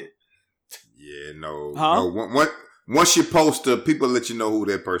 Stop it. Yeah, no. Huh? No. Once you post her, people let you know who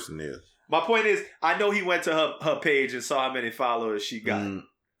that person is. My point is, I know he went to her page and saw how many followers she got.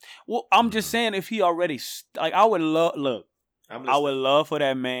 Well, I'm just saying, if he already I would love for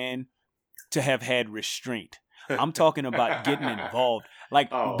that man to have had restraint. I'm talking about getting involved. Like,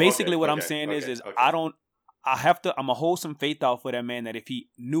 basically what I'm saying is I'm a hold some faith out for that man that if he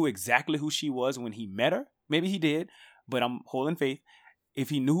knew exactly who she was when he met her, maybe he did, but I'm holding faith. If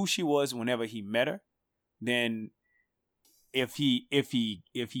he knew who she was whenever he met her, then if he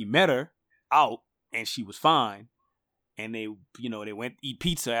met her out and she was fine and they went eat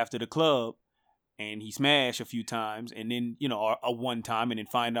pizza after the club, and he smashed a few times, and then, a one time, and then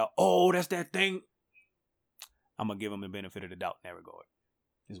find out, oh, that's that thing. I'm going to give him the benefit of the doubt in that regard,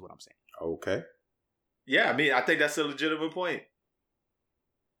 is what I'm saying. Okay. Yeah, I mean, I think that's a legitimate point.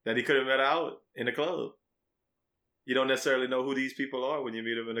 That he could have met her out in the club. You don't necessarily know who these people are when you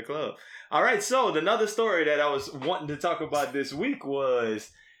meet them in the club. All right, so another story that I was wanting to talk about this week was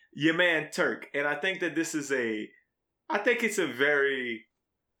your man Turk. And I think that it's a very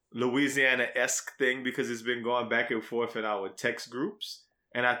Louisiana-esque thing because it's been going back and forth in our text groups,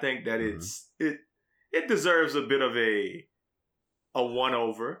 and I think that it deserves a bit of a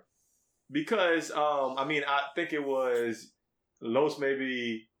one-over because I think it was Los,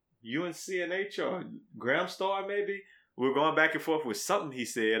 maybe UNCNH or Graham Star, maybe we're going back and forth with something he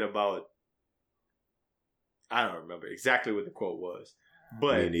said about, I don't remember exactly what the quote was,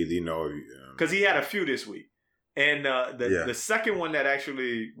 but because he had a few this week. And the second one that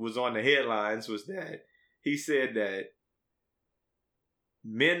actually was on the headlines was that he said that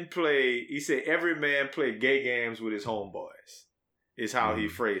every man play gay games with his homeboys is how he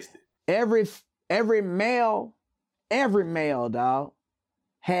phrased it. Every male, dog,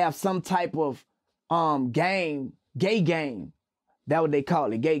 have some type of game, gay game. That's what they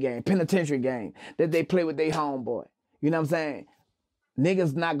call it, gay game, penitentiary game that they play with their homeboy. You know what I'm saying?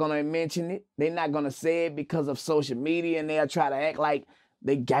 Niggas not gonna mention it. They not gonna say it because of social media, and they'll try to act like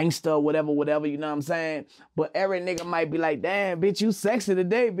they gangster or whatever, you know what I'm saying? But every nigga might be like, damn, bitch, you sexy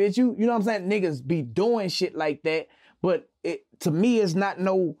today, bitch. You know what I'm saying? Niggas be doing shit like that. But to me, it's not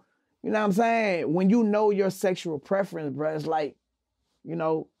no, you know what I'm saying? When you know your sexual preference, bro, it's like,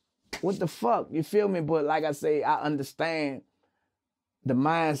 what the fuck? You feel me? But like I say, I understand the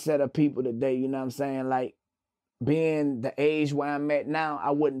mindset of people today, you know what I'm saying? Like, being the age where I'm at now, I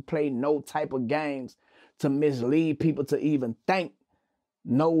wouldn't play no type of games to mislead people to even think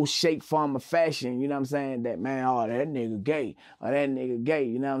no shape, form, or fashion, you know what I'm saying, that man, oh, that nigga gay, or that nigga gay,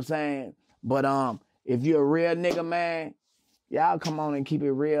 you know what I'm saying? But if you're a real nigga, man, y'all come on and keep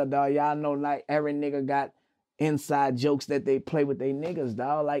it real, dog. Y'all know like every nigga got inside jokes that they play with they niggas,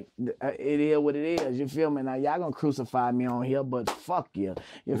 dog. Like it is what it is. You feel me? Now y'all gonna crucify me on here, but fuck you.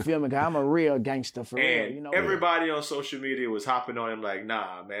 You feel me? Cause I'm a real gangster for real. You know. Everybody on social media was hopping on him like,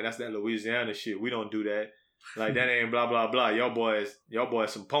 nah, man, that's that Louisiana shit. We don't do that. Like that ain't blah blah blah. Y'all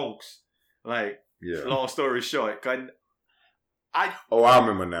boys some punks. Like, long story short, I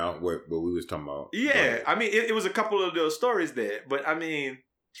remember now what we was talking about. Yeah, I mean, it was a couple of those stories there, but I mean,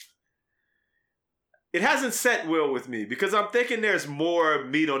 it hasn't set well with me because I'm thinking there's more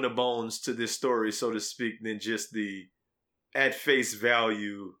meat on the bones to this story, so to speak, than just the at face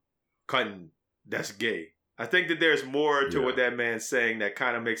value cutting that's gay. I think that there's more to what that man's saying that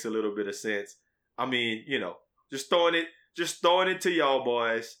kind of makes a little bit of sense. I mean, you know, just throwing it to y'all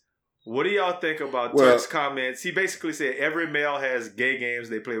boys. What do y'all think about Turk's comments? He basically said every male has gay games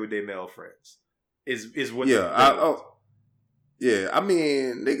they play with their male friends. Is what? I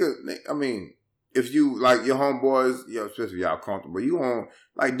mean, nigga. I mean, if you like your homeboys, especially if y'all comfortable, you won't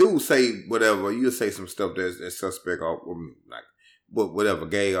like dudes say whatever. You say some stuff that's suspect or like, but whatever,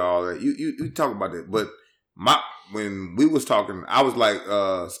 gay or all that. You talk about that, but. When we was talking, I was like,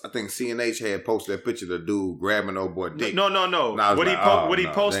 I think CNH had posted that picture of the dude grabbing old boy dick. No. What he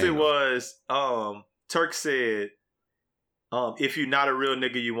posted was, Turk said, if you're not a real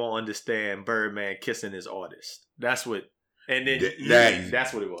nigga, you won't understand Birdman kissing his artist. That's what, and then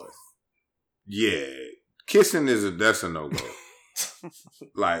that's what it was. Yeah, kissing that's a no go.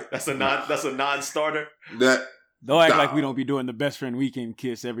 Like that's a non-starter. Don't act like we don't be doing the best friend weekend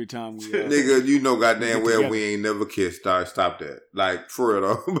kiss every time we. Nigga, you know goddamn well we ain't never kissed. Stop that. Like for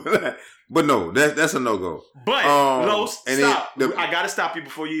real though. But no, that's a no go. But Los, stop. I gotta stop you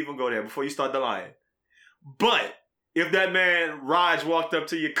before you even go there. Before you start the lying. But if that man Raj walked up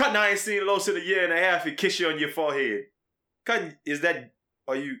to you, Cutting, I ain't seen Los in a year and a half, he kiss you on your forehead. Cutting,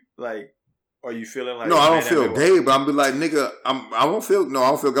 are you feeling like? No, I don't feel gay, but I'm be like, nigga, I don't feel gay.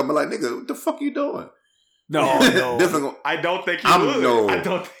 I'm like, nigga, what the fuck you doing? No. I don't think you would. No, I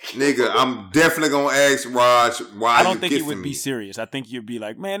don't think you nigga, would. I'm definitely gonna ask Raj why I don't think you would me. Be serious. I think you'd be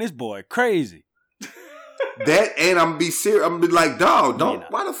like, man, this boy crazy. That and I'm be serious. I'm be like, dog,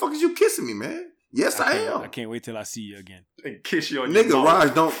 why the fuck is you kissing me, man? Yes, I am. I can't wait till I see you again. And kiss you on your nigga,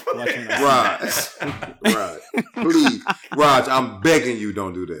 mouth. Raj, Raj, please, Raj, I'm begging you,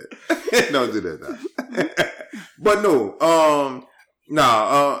 don't do that. Don't do that now. But no, I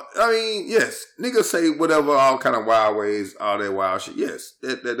mean, yes, niggas say whatever, all kind of wild ways, all that wild shit. Yes,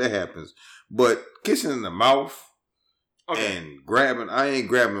 that happens. But kissing in the mouth and grabbing, I ain't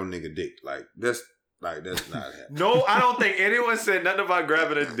grabbing no nigga dick. That's not happening. No, I don't think anyone said nothing about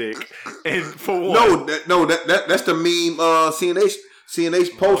grabbing a dick. And for one, that's the meme.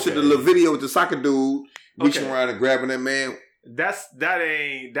 CNH posted the little video with the soccer dude reaching around and grabbing that man.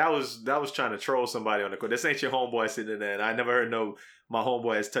 That was trying to troll somebody on the court. This ain't your homeboy sitting in there. And I never heard my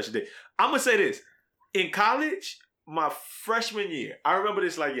homeboy has touched a dick. I'm gonna say this. In college, my freshman year, I remember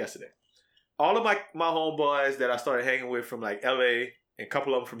this like yesterday. All of my homeboys that I started hanging with from like LA and a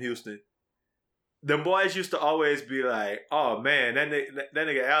couple of them from Houston, them boys used to always be like, oh man, that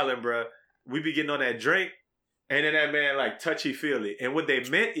nigga Allen, bro, we be getting on that drink, and then that man like touchy-feely. And what they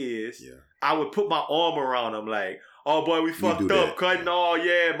meant is I would put my arm around him like, oh boy, we fucked up, Cutting. Oh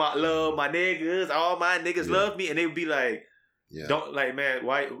yeah, my niggas, all my niggas love me, and they would be like, don't like, man,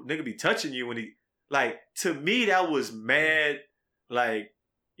 why nigga be touching you when he like? To me, that was mad. Like,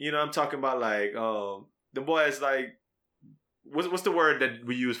 you know, I'm talking about like the boys like, what's the word that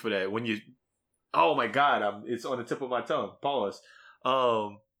we use for that when you? Oh my God, it's on the tip of my tongue. Pause.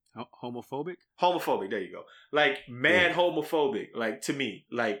 Homophobic. Homophobic. There you go. Like mad homophobic. Like to me,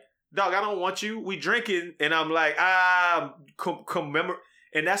 like. Dog, I don't want you. We drinking, and I'm like, commemorate.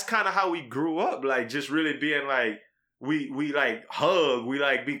 And that's kind of how we grew up, like just really being like, we like hug, we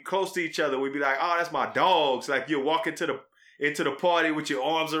like be close to each other. We be like, oh, that's my dogs. Like you walk into the party with your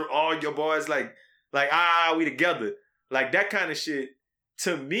arms around all your boys, like we together, like that kind of shit.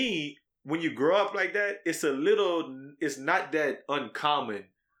 To me, when you grow up like that, it's not that uncommon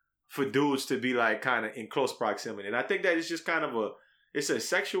for dudes to be like kind of in close proximity, and I think that it's just kind of it's like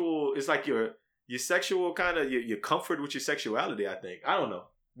your sexual kind of your comfort with your sexuality. I think. I don't know.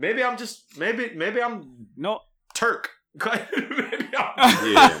 Maybe I'm no Turk. Maybe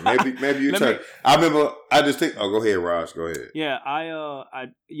you Turk. I remember. I just think. Oh, go ahead, Raj. Go ahead. Yeah,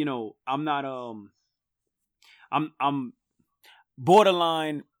 I'm not. I'm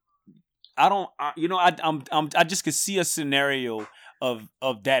borderline. I just could see a scenario of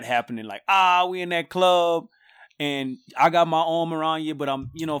that happening. Like, we in that club. and I got my arm around you, but I'm,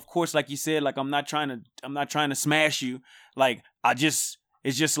 of course, like you said, like I'm not trying to smash you. Like it's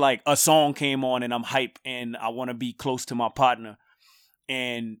just like a song came on and I'm hype and I want to be close to my partner.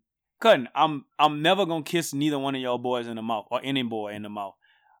 And Cutting, I'm never gonna kiss neither one of y'all boys in the mouth or any boy in the mouth.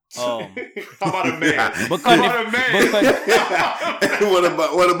 How about a man? What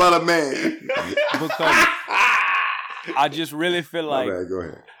about a man? Because I just really feel like go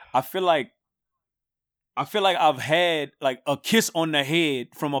ahead. I feel like I've had like a kiss on the head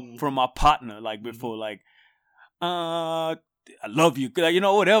from my partner like before, like I love you, like,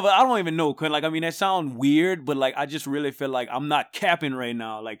 whatever. I don't even know, cause like, I mean, that sounds weird, but like, I just really feel like I'm not capping right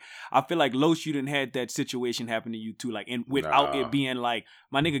now. Like, I feel like Los, you didn't had that situation happen to you too, like, without it being like,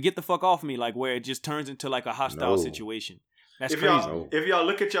 my nigga, get the fuck off me, like, where it just turns into like a hostile situation. That's crazy. If y'all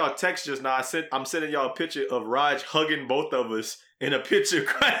look at y'all text just now, I'm sending y'all a picture of Raj hugging both of us in a picture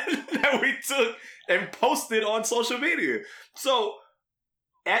that we took and posted on social media. So.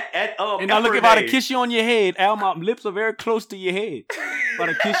 And I look, if I'd have kissed you on your head, Al, my lips are very close to your head. If I'd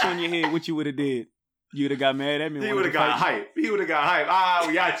have kissed you on your head, what you would have did? You would have got mad at me. He would have got hype. We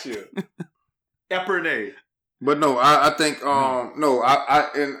got you. Epernay. But no, I think on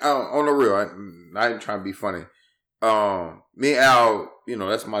the real, I ain't trying to be funny. Me and Al,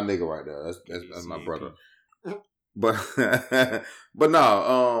 that's my nigga right there. That's my brother. But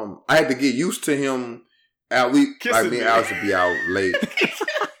no, I had to get used to him. Al, me and Al should be out late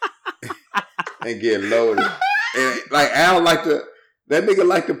and get loaded. And like Al that nigga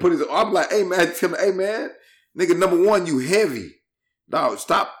like to put his arm, like, hey man, tell me, hey man, nigga, number one, you heavy. Dog,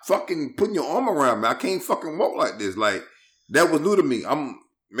 stop fucking putting your arm around me. I can't fucking walk like this. Like, that was new to me.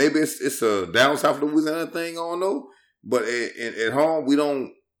 Maybe it's a down south Louisiana thing, I don't know. But at home,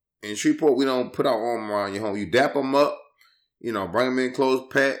 in Shreveport, we don't put our arm around your home. You dap them up. Bring them in close,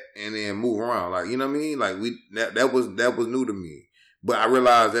 pat, and then move around. Like, you know what I mean? Like, that was new to me. But I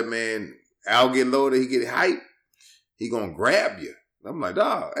realized that, man, Al get loaded, he get hype, he gonna grab you. I'm like,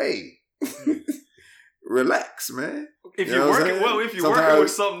 dog, hey, relax, man. If you're working with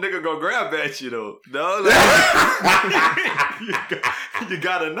something, nigga gonna grab at you though. No, you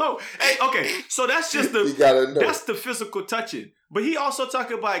gotta know. Hey, okay, so that's just that's the physical touching. But he also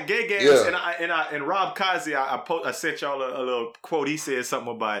talking about gay games, and Rob Kazi, I sent y'all a little quote. He said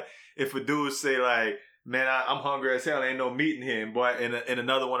something about if a dude say like, man, I'm hungry as hell, ain't no meat in here, boy, and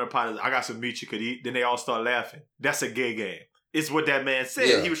another one of the partners, I got some meat you could eat. Then they all start laughing. That's a gay game. It's what that man said.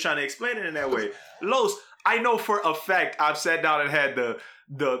 Yeah. He was trying to explain it in that way. Los, I know for a fact I've sat down and had the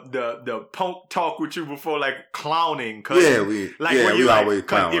punk talk with you before, like clowning. We always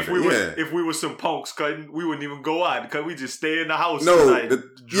clown. If we were some punks, we wouldn't even go out because we just stay in the house. No, the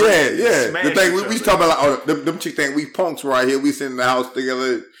thing we talking about, like, them chicks think we punks right here. We sit in the house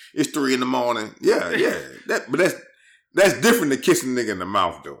together. It's 3 a.m. Yeah. But that's different than kissing a nigga in the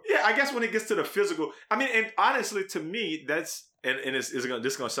mouth, though. Yeah, I guess when it gets to the physical, I mean, and honestly, to me, that's and this is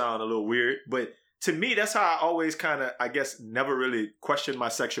gonna sound a little weird, but to me, that's how I always kind of, I guess, never really questioned my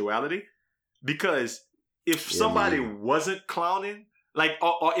sexuality. Because if somebody wasn't clowning, like,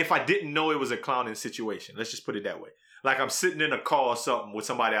 or if I didn't know it was a clowning situation, let's just put it that way. Like, I'm sitting in a car or something with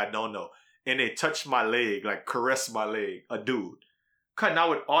somebody I don't know, and they touch my leg, like caress my leg, a dude. Cutting, I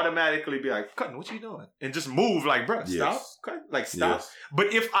would automatically be like, Cutting, what you doing? And just move, like, bruh, stop. Cutting, like, stop. Yes.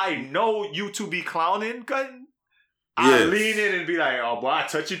 But if I know you to be clowning, Cutting, I lean in and be like, oh, boy, I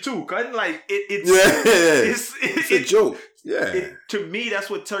touch you too. Cutting, like, it's a joke. Yeah. To me, that's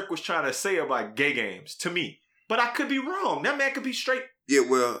what Turk was trying to say about gay games. To me. But I could be wrong. That man could be straight. Yeah,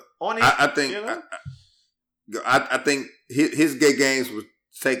 well, I think I think his gay games was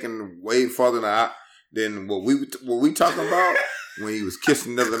taken way farther than what we talking about when he was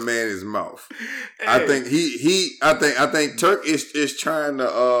kissing another man in his mouth. Hey. I think Turk is trying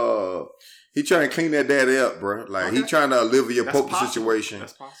to he trying to clean that daddy up, bro. Like, he trying to alleviate your poker situation.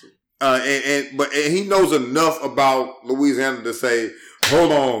 That's possible. But he knows enough about Louisiana to say,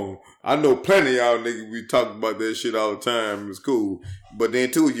 hold on, I know plenty of y'all niggas, we talk about that shit all the time. It's cool. But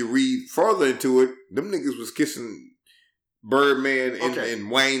then too, you read further into it, them niggas was kissing Birdman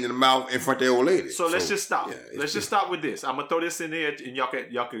and Wayne in the mouth in front of their old lady. So let's just stop. Yeah, let's just stop with this. I'm gonna throw this in there, and y'all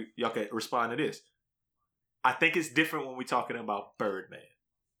can respond to this. I think it's different when we're talking about Birdman.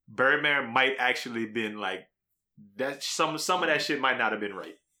 Birdman might actually been like that. Some of that shit might not have been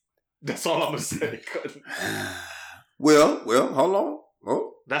right. That's all I'm gonna say. Well, hold on.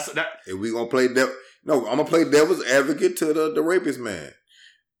 Oh, that's that. If we gonna play I'm gonna play devil's advocate to the rapist man.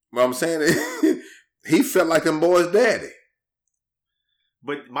 But I'm saying he felt like them boys' daddy.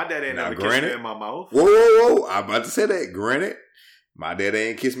 But my dad ain't never kissed me in my mouth. Whoa! I'm about to say that. Granted, my dad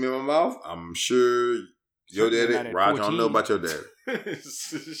ain't kissed me in my mouth. I'm sure Your Certainly daddy, not at Raj, I don't know 14. about your daddy.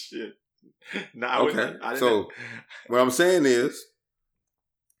 Shit. Nah, Okay, so what I'm saying is,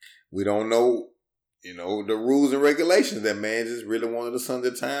 we don't know, the rules and regulations. That man just really wanted a son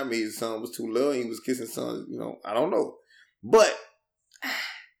at the time. His son was too little. He was kissing son. I don't know, but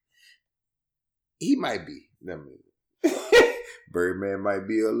he might be. Birdman might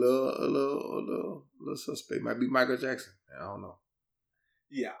be a little suspect. Might be Michael Jackson. I don't know.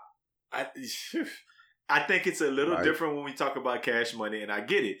 Yeah, I think it's a little different when we talk about Cash Money, and I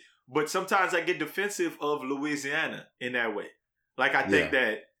get it. But sometimes I get defensive of Louisiana in that way. Like I think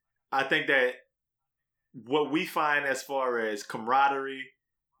that what we find as far as camaraderie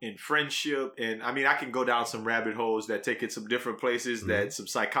and friendship, and I mean, I can go down some rabbit holes that take it some different places that some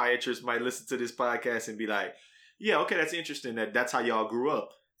psychiatrists might listen to this podcast and be like, yeah, okay, that's interesting that's how y'all grew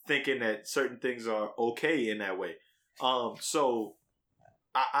up, thinking that certain things are okay in that way. So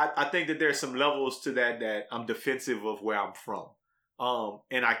I think that there's some levels to that I'm defensive of where I'm from.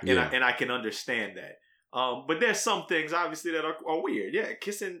 And I can understand that. But there's some things obviously that are weird. Yeah,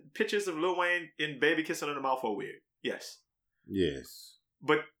 kissing pictures of Lil Wayne and Baby kissing on the mouth are weird. Yes.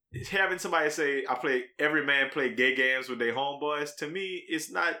 But having somebody say every man play gay games with their homeboys, to me,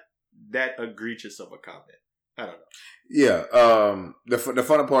 it's not that egregious of a comment. I don't know. Yeah. The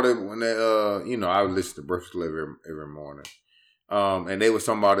funny part is when they I would listen to Breakfast Club every morning. And they was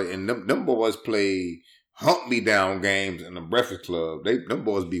talking about it, and them boys play hump me down games in the Breakfast Club. Them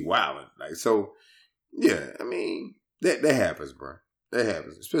boys be wilding. Like, so, yeah, I mean, that happens, bro. That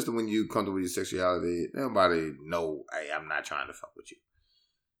happens. Especially when you come to with your sexuality. Nobody know, hey, I'm not trying to fuck with you.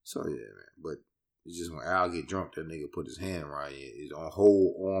 So, yeah, man. But it's just when Al get drunk, that nigga put his hand around you, his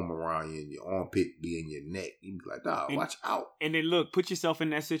whole arm around you, and your armpit be in your neck. You be like, dog, watch out. And then look, put yourself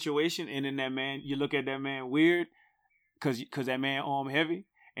in that situation, and then that man, you look at that man weird, because that man arm heavy,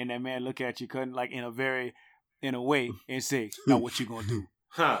 and that man look at you cutting like in a way and say, now what you gonna do?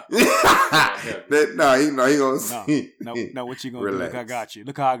 Huh. he gonna say. No, what you gonna do? Look, I got you.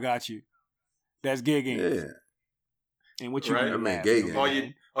 Look how I got you. That's gay game. Yeah. And what you right? gonna do? Man, gay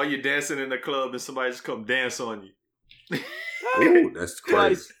game. Are you dancing in the club and somebody just come dance on you? Ooh, that's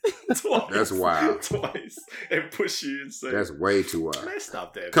crazy. Twice. That's wild. Twice. And push you and say, that's way too wild. Man,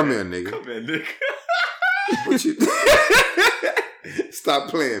 stop that. Come man. here, nigga. Come here, nigga. What you... Stop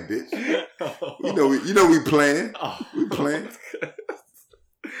playing, bitch. You know we playing. We playing.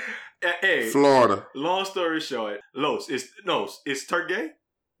 Hey, Florida. Long story short, is Turk gay?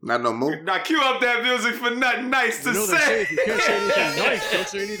 Not no more. Now cue up that music for nothing nice to say. They say if you can't say anything nice, don't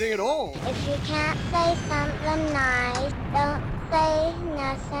say anything at all. If you can't say something nice, don't say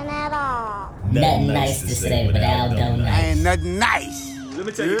nothing at all. Nothing nice to say, but Al don't nice. Ain't nothing nice. Let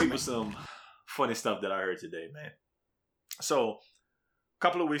me tell you people some funny stuff that I heard today, man. So, a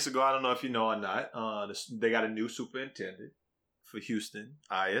couple of weeks ago, I don't know if you know or not, they got a new superintendent for Houston,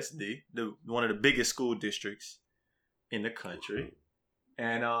 ISD, one of the biggest school districts in the country.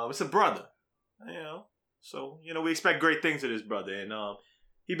 And it's a brother, So, we expect great things of this brother. And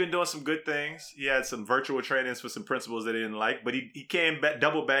he been doing some good things. He had some virtual trainings for some principals that he didn't like. But he came back,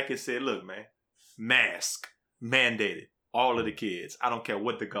 double back and said, look, man, mask, mandated, all of the kids. I don't care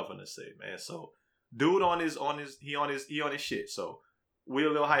what the governor say, man. So, dude on his shit. So, we're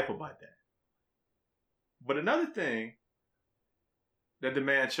a little hype about that. But another thing that the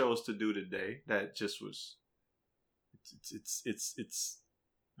man chose to do today that just was, it's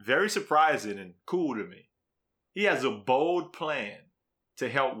very surprising and cool to me. He has a bold plan to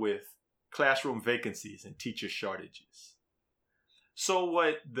help with classroom vacancies and teacher shortages. So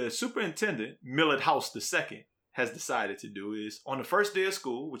what the superintendent, Millard House II, has decided to do is on the first day of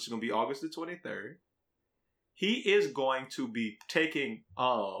school, which is going to be August the 23rd, he is going to be taking,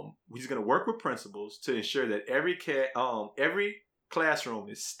 he's going to work with principals to ensure that every classroom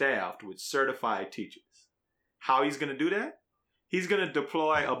is staffed with certified teachers. How he's going to do that? He's going to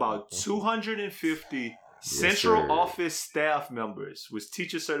deploy about 250 central office staff members with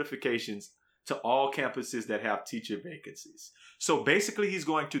teacher certifications to all campuses that have teacher vacancies. So basically, he's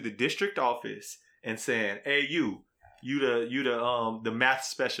going to the district office and saying, "Hey, you the math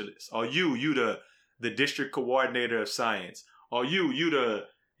specialist, or you the district coordinator of science, or you're the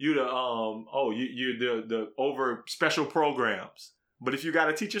over special programs. But if you got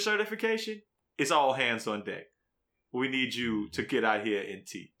a teacher certification, it's all hands on deck. We need you to get out here and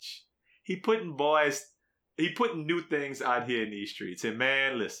teach." He putting new things out here in these streets. And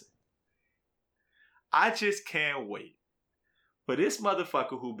man, listen, I just can't wait for this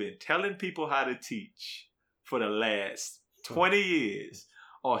motherfucker who been telling people how to teach for the last 20 years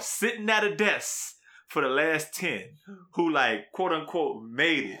or sitting at a desk for the last 10, who like, quote unquote,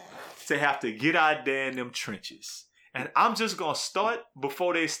 made it to have to get out there in them trenches. And I'm just going to start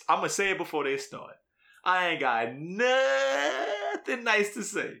before I'm going to say it before they start. I ain't got nothing nice to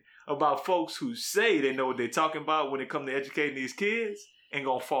say about folks who say they know what they're talking about when it comes to educating these kids and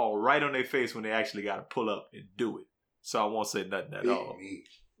going to fall right on their face when they actually got to pull up and do it. So I won't say nothing at all.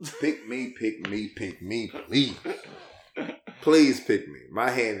 Pick me, please. Please pick me.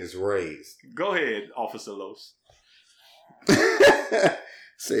 My hand is raised. Go ahead, Officer Los.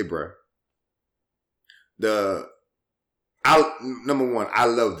 Say, bro. Number one, I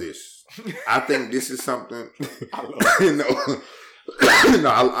love this. I think this is something. I love it.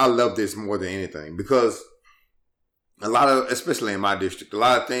 I love this more than anything because a lot of, especially in my district, a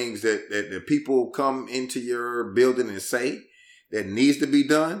lot of things that people come into your building and say that needs to be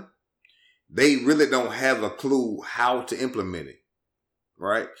done, they really don't have a clue how to implement it,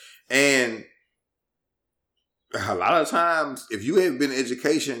 right? And a lot of times, if you have been in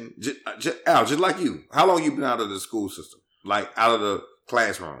education, Al, just like you, how long you been out of the school system? Like out of the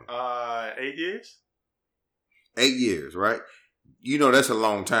classroom? 8 years. 8 years, right? You know that's a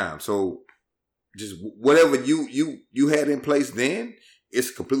long time. So just whatever you had in place then, it's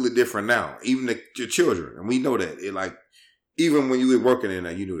completely different now. Even your children, and we know that. It like even when you were working in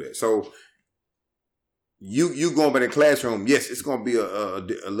there, you knew that. So you going back in the classroom, yes, it's going to be a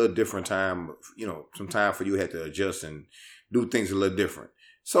little different time. You know, some time for you had to adjust and do things a little different.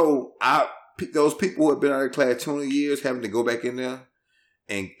 So those people who have been out of class 20 years, having to go back in there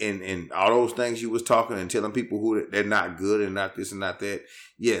and all those things you was talking and telling people who they're not good and not this and not that.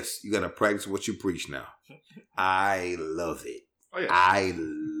 Yes, you got to practice what you preach now. I love it. Oh, yeah. I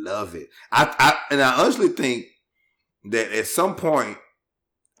love it. I honestly think that at some point,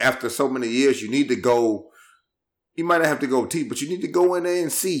 after so many years, you need to go. You might not have to go teach, but you need to go in there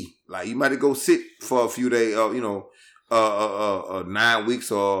and see. Like you might have to go sit for a few days, 9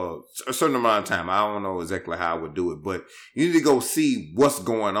 weeks or a certain amount of time. I don't know exactly how I would do it, but you need to go see what's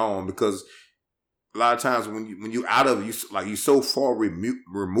going on because a lot of times when you out of you so far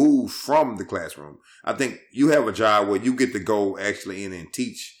removed from the classroom. I think you have a job where you get to go actually in and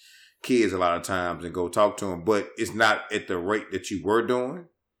teach kids a lot of times and go talk to them, but it's not at the rate that you were doing.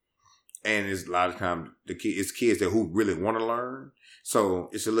 And it's a lot of times it's kids that who really want to learn, so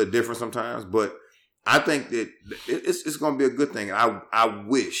it's a little different sometimes, but. I think that it's going to be a good thing. I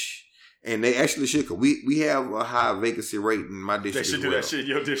wish, and they actually should. Cause we have a high vacancy rate in my district. They should do that shit in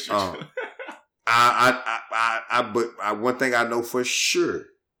your district. But one thing I know for sure,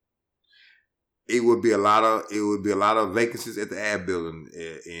 it would be a lot of vacancies at the ad building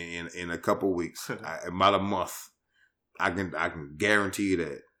in a couple of weeks, about a month. I can guarantee you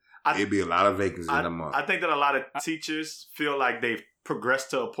that it'd be a lot of vacancies in a month. I think that a lot of teachers feel like they've progressed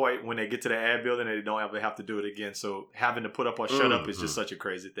to a point when they get to the ad building and they don't ever have to do it again. So having to put up or shut up is just such a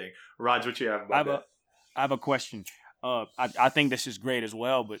crazy thing. Raj, what you have about that? I have a question. I think this is great as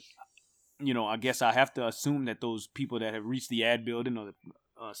well, but I guess I have to assume that those people that have reached the ad building or the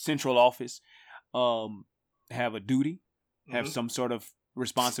central office have a duty, have some sort of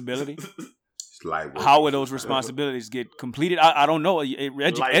responsibility. How will those responsibilities get completed? I don't know.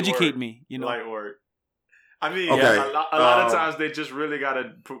 Educate me. Light work. I mean, okay. a lot of times they just really got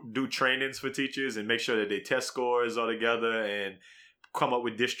to do trainings for teachers and make sure that their test scores are together and come up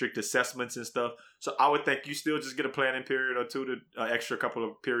with district assessments and stuff. So I would think you still just get a planning period or two, extra couple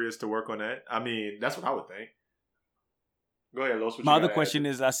of periods to work on that. I mean, that's what I would think. Go ahead, Los. My other question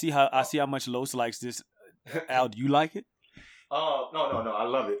is, I see how much Los likes this. Al, do you like it? No.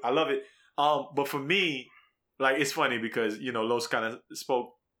 I love it. But for me, like, it's funny because Los kind of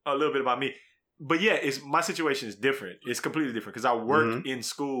spoke a little bit about me. But yeah, my situation is different. It's completely different because I work in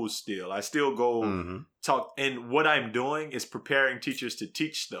schools still. I still go talk. And what I'm doing is preparing teachers to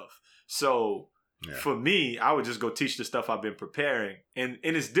teach stuff. So for me, I would just go teach the stuff I've been preparing. And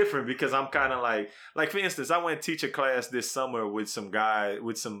it's different because I'm kind of like for instance, I went to teach a class this summer with some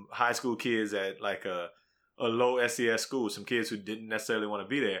high school kids at like a low SES school, some kids who didn't necessarily want to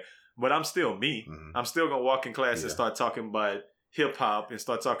be there. But I'm still me. I'm still going to walk in class and start talking about hip hop and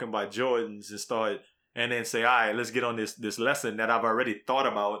start talking about Jordans and then say, all right, let's get on this lesson that I've already thought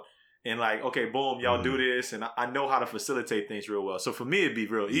about and like, okay, boom, y'all do this. And I know how to facilitate things real well. So for me, it'd be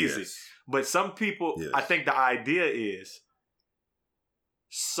real easy. But some people, I think the idea is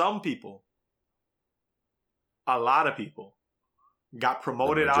a lot of people got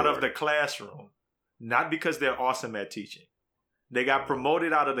promoted out of the classroom, not because they're awesome at teaching. They got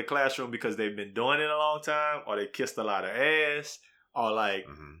promoted out of the classroom because they've been doing it a long time, or they kissed a lot of ass, or like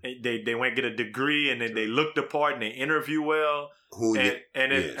they went get a degree and then they look the part and they interview well, and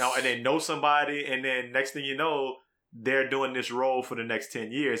they know somebody, and then next thing you know, they're doing this role for the next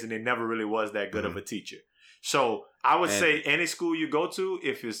 10 years and they never really was that good of a teacher. So I would say any school you go to,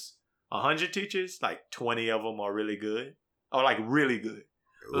 if it's 100 teachers, like 20 of them are really good, or like really good.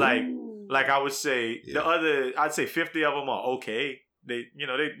 Ooh. Like I would say I'd say 50 of them are okay.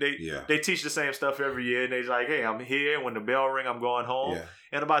 They teach the same stuff every year, and they're like, hey, I'm here. When the bell ring, I'm going home. Yeah.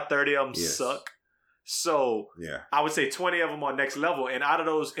 And about 30 of them suck. So I would say 20 of them are next level. And out of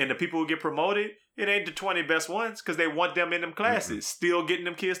those, and the people who get promoted, it ain't the 20 best ones because they want them in them classes, still getting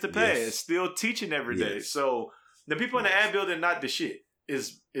them kids to pass, still teaching every day. So the people in the ad building, not the shit,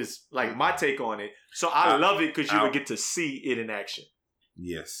 is like my take on it. So I love it because you would get to see it in action.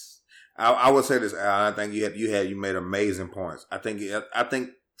 Yes. I would say this, Al. I think you made amazing points. I think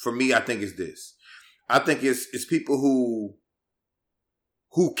for me, I think it's this. I think it's people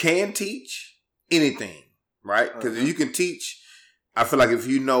who can teach anything, right? Because if you can teach, I feel like if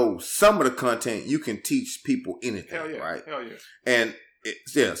you know some of the content, you can teach people anything, right? Hell yeah. And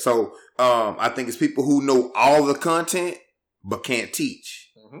so I think it's people who know all the content but can't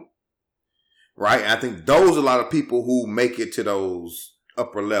teach, right? And I think those are a lot of people who make it to those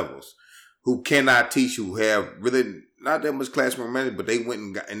upper levels, who cannot teach, who have really not that much classroom management, but they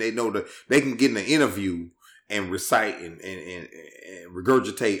went and they know that they can get in an interview and recite and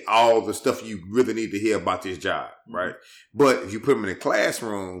regurgitate all the stuff you really need to hear about this job, right? But if you put them in a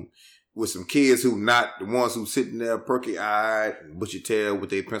classroom with some kids who not the ones who sitting there perky eyed and bushy tail with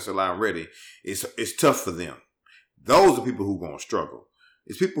their pencil line ready, it's tough for them. Those are people who gonna struggle.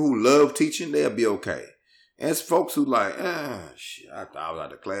 It's people who love teaching, they'll be okay. And it's folks who like, shit, I thought I was out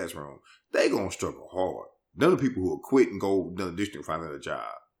of the classroom. They gonna struggle hard. They're the people who will quit and go to the district and find another job.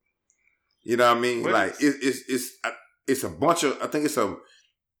 You know what I mean? Like it's a bunch of. I think it's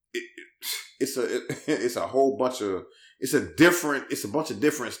a whole bunch of. It's a bunch of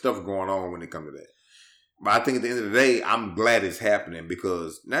different stuff going on when it comes to that. But I think at the end of the day, I'm glad it's happening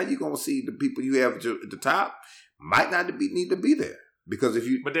because now you're gonna see the people you have at the top might not need to be there. Because if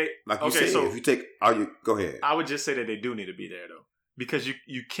you, if you take, go ahead. I would just say that they do need to be there though, because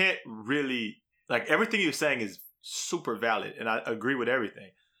you can't really, like, everything you're saying is super valid, and I agree with everything.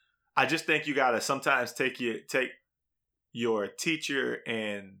 I just think you gotta sometimes take your teacher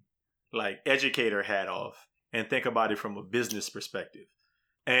and like educator hat off and think about it from a business perspective.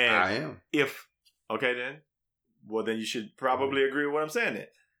 And I am. Then you should probably agree with what I'm saying then.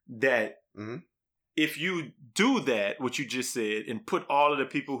 That if you do that, what you just said, and put all of the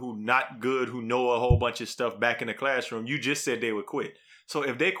people who not good, who know a whole bunch of stuff back in the classroom, you just said they would quit. So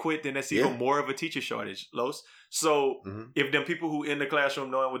if they quit, then that's even more of a teacher shortage, Los. So if them people who in the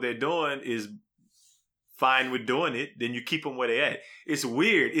classroom knowing what they're doing is fine with doing it, then you keep them where they at. It's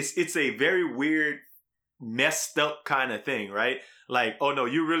weird. It's a very weird, messed up kind of thing, right? Like, oh no,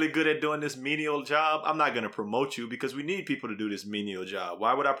 you're really good at doing this menial job. I'm not going to promote you because we need people to do this menial job.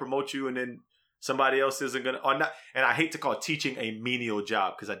 Why would I promote you and then somebody else isn't going to, or not? And I hate to call teaching a menial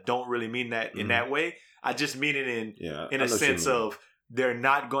job because I don't really mean that in that way. I just mean it in a sense of they're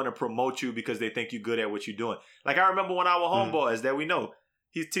not going to promote you because they think you're good at what you're doing. Like I remember when our homeboys that we know,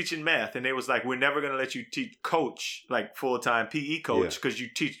 he's teaching math and they was like, we're never going to let you coach, like full-time PE coach because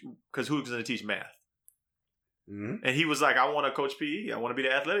who's going to teach math? And he was like, I want to coach PE. I want to be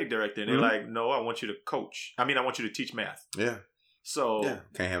the athletic director. And they're like, no, I want you to coach. I want you to teach math. Yeah. So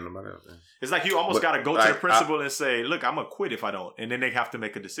can't have nobody else. It's like you almost got to go to the principal and say, look, I'm going to quit if I don't. And then they have to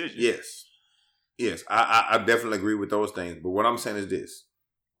make a decision. Yes, I definitely agree with those things. But what I'm saying is this.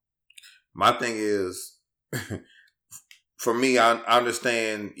 My thing is, for me, I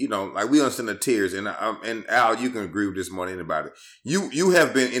understand, like we understand the tiers. And Al, you can agree with this more than anybody. You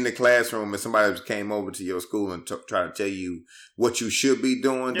have been in the classroom and somebody came over to your school and tried to tell you what you should be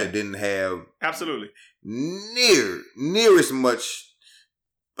doing that didn't have absolutely near as much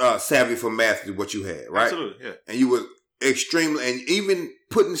savvy for math as what you had, right? Absolutely, yeah. And you were extremely, and even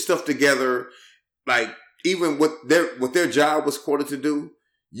putting stuff together, like even what their job was quoted to do,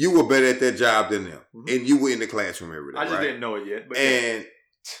 you were better at that job than them, and you were in the classroom every day. I just didn't know it yet, but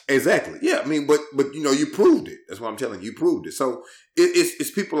exactly, yeah. But you proved it. That's what I'm telling you. You proved it. So it's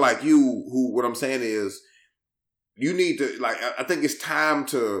people like you who. What I'm saying is, you need to I think it's time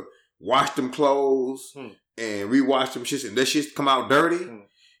to wash them clothes and rewash them shits, and that shit come out dirty.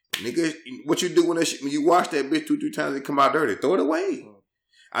 Nigga, what you do when you wash that bitch 2-3 times, it come out dirty. Throw it away.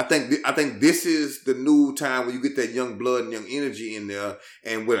 I think this is the new time where you get that young blood and young energy in there,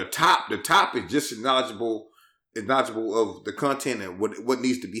 and where the top is just as knowledgeable of the content and what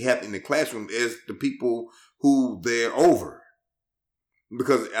needs to be happening in the classroom as the people who they're over.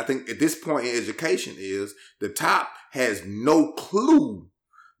 Because I think at this point in education is the top has no clue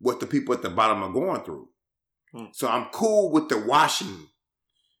what the people at the bottom are going through. So I'm cool with the washing.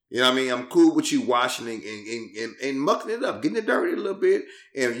 You know what I mean? I'm cool with you washing and mucking it up, getting it dirty a little bit.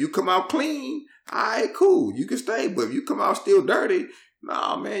 And if you come out clean, all right, cool. You can stay. But if you come out still dirty,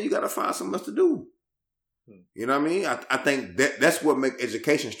 nah, man, you got to find something else to do. You know what I mean? I think that's what makes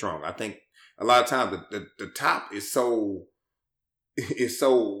education strong. I think a lot of times the top is so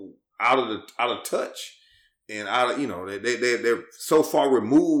out of touch and out of, you know, they're so far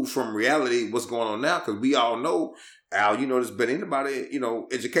removed from reality what's going on now, because we all know, Al, you know this better than anybody, you know,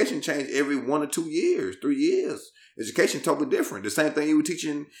 education changed every 1 or 2 years, 3 years. Education totally different. The same thing you were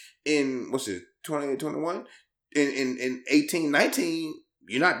teaching in 2021, in 18, 19,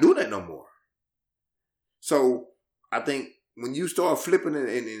 you're not doing that no more. So I think when you start flipping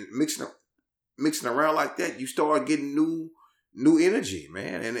and mixing around like that, you start getting new energy,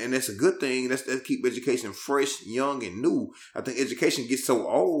 man. And that's a good thing. That's keep education fresh, young, and new. I think education gets so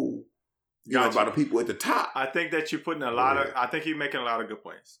old, you know, by the people at the top. I think that you're putting I think you're making a lot of good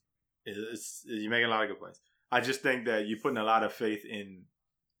points. You're making a lot of good points. I just think that you're putting a lot of faith in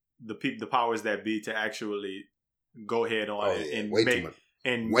the powers that be to actually go ahead on and way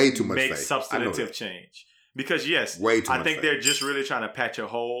too much make faith. Substantive change. Because yes, I think they're just really trying to patch a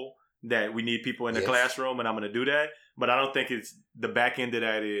hole that we need people in the classroom, and I'm going to do that. But I don't think it's the back end of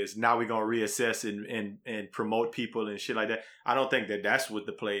that is now we're going to reassess and promote people and shit like that. I don't think that's what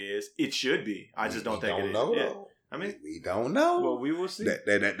the play is. It should be. I just don't think it is. Yeah. I mean, we don't know. Well, we will see.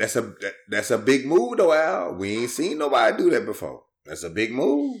 That's a big move though, Al. We ain't seen nobody do that before. That's a big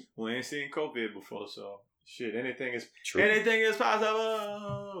move. We ain't seen COVID before, so shit. Anything is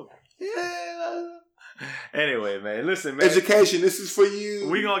possible. Yeah. Anyway, man, listen, man. Education, this is for you.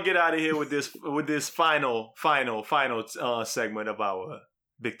 We're gonna get out of here with this final segment of our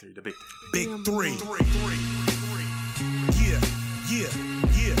Big Three, the Big Three. Big Three.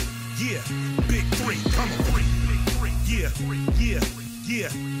 Yeah. Big Three, come on. Yeah. 3.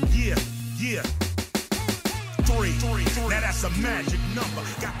 Now that's a magic number.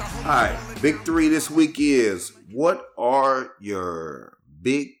 All right, Big Three this week is, what are your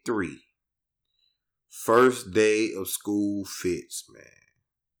Big Three first day of school fits, man,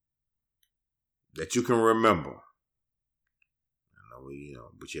 that you can remember?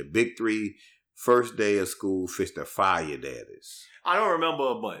 But your Big Three first day of school fits that fire your daddies. I don't remember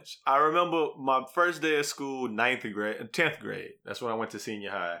a bunch. I remember my first day of school, 10th grade. That's when I went to senior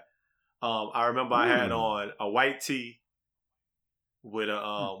high. I remember I had on a white tee with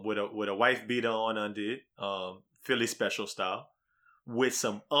a wife beater on under it, Philly special style, with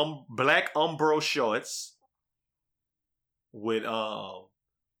some black Umbro shorts with a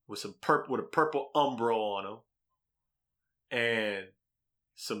purple Umbro on them, and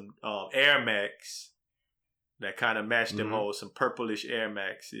some Air Max that kind of matched them hoes, some purplish Air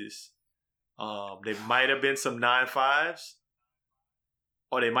Maxes. They might have been some 9.5s,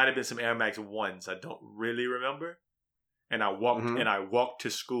 or they might have been some Air Max 1s. I don't really remember. And I walked to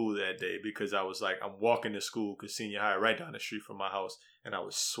school that day because I was like, I'm walking to school because senior high right down the street from my house, and I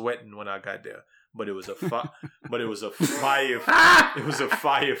was sweating when I got there. But it was a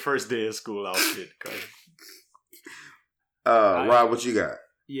fire first day of school outfit. Rob, what you got?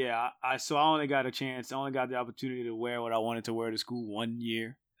 Yeah, I only got the opportunity to wear what I wanted to wear to school 1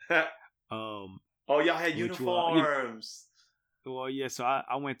 year. Y'all had uniforms. Well, yeah. So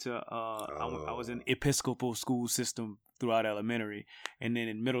I went to I was in Episcopal school system throughout elementary, and then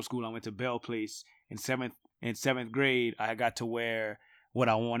in middle school I went to Bell Place. In seventh grade, I got to wear what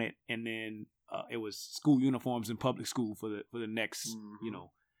I wanted, and then it was school uniforms in public school for the next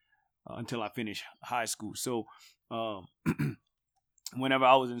until I finished high school. So whenever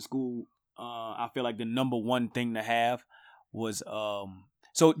I was in school, I feel like the number one thing to have was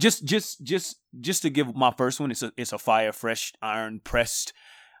so just to give my first one, it's a fire fresh iron pressed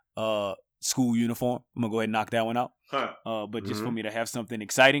school uniform. I'm gonna go ahead and knock that one out. But just for me to have something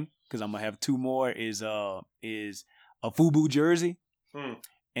exciting, because I'm gonna have two more, is a FUBU jersey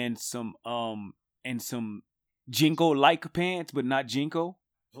and some Jinko like pants, but not Jinko,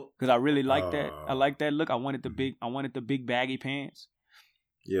 because I really like that. I like that look. I wanted the big baggy pants.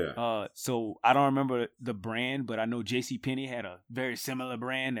 Yeah. So I don't remember the brand, but I know JCPenney had a very similar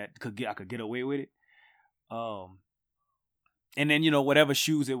brand that I could get away with it. And then whatever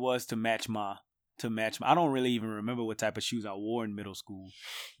shoes it was to match my. I don't really even remember what type of shoes I wore in middle school,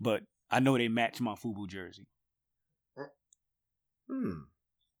 but I know they matched my FUBU jersey.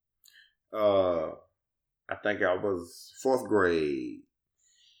 I think I was 4th grade.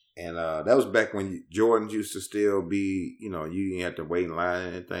 And that was back when Jordans used to still be, you didn't have to wait in line or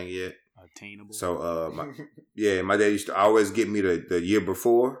anything yet. Attainable. So, my dad used to always get me the year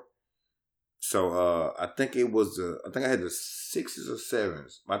before So I think it was I had the 6s or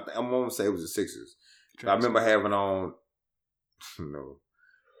 7s. I'm going to say it was the 6s. I remember having on. No,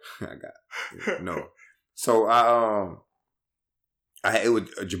 I got no. So it was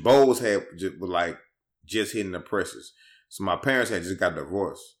Jabos was like just hitting the presses. So my parents had just got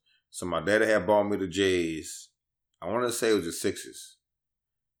divorced. So my daddy had bought me the J's. I want to say it was the 6s.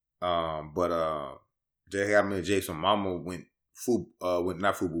 But they got me the J's. So mama went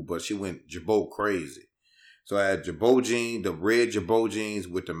not FUBU, but she went Jabot crazy. So I had Jabot jeans, the red Jabot jeans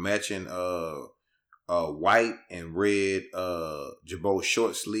with the matching white and red Jabot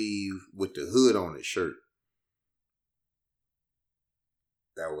short sleeve with the hood on the shirt.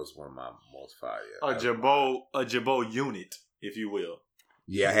 That was one of my most fire. A Jabot unit, if you will.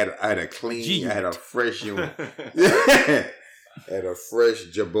 Yeah, I had a clean, I had a fresh unit. Had a fresh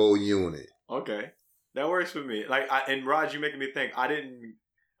Jabot unit. Okay, that works for me. Like, and Raj, you making me think. I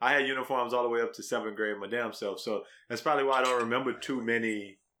had uniforms all the way up to 7th grade my damn self. So that's probably why I don't remember too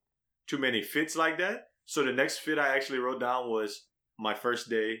many fits like that. So the next fit I actually wrote down was my first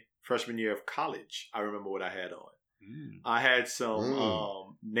day, freshman year of college. I remember what I had on. I had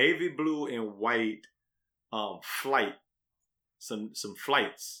some navy blue and white some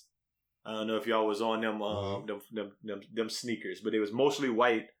flights. I don't know if y'all was on them sneakers, but it was mostly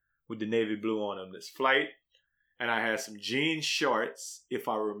white with the navy blue on them. This flight, and I had some jean shorts. If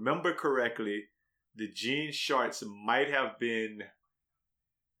I remember correctly, the jean shorts might have been.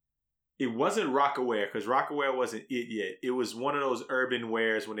 It wasn't Rocawear because Rocawear wasn't it yet. It was one of those urban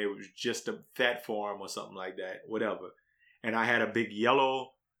wears when it was just a fat form or something like that, whatever. And I had a big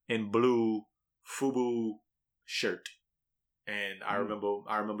yellow and blue FUBU shirt. And I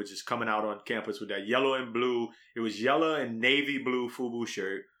remember just coming out on campus with that yellow and blue. It was yellow and navy blue FUBU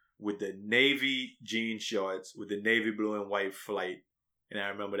shirt with the navy jean shorts with the navy blue and white flight. And I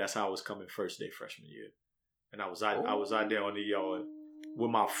remember that's how I was coming first day freshman year. And I was out there on the yard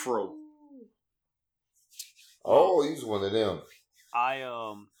with my fro. Oh, he was one of them. I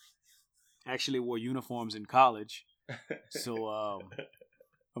actually wore uniforms in college, so I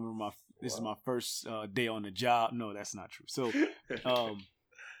remember this is my first day on the job. No, that's not true. So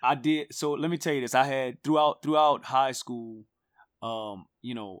I did. So let me tell you this: I had throughout high school, I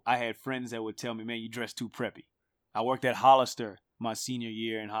had friends that would tell me, "Man, you dress too preppy." I worked at Hollister my senior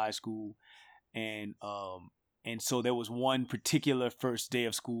year in high school, and so there was one particular first day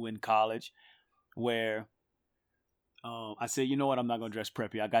of school in college where. I said, you know what? I'm not gonna dress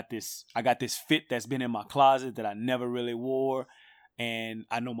preppy. I got this fit that's been in my closet that I never really wore, and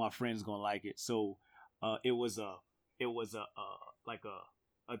I know my friends gonna like it. So, it was a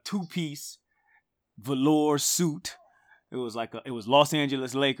 2-piece velour suit. It was Los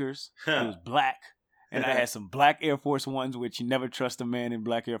Angeles Lakers. It was black, and I had some black Air Force Ones, which you never trust a man in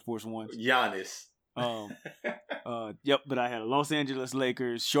black Air Force Ones. Giannis. Yep. But I had a Los Angeles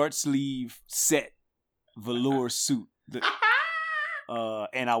Lakers short sleeve set velour suit.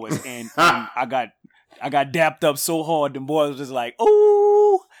 And I got dapped up so hard, them boys was just like,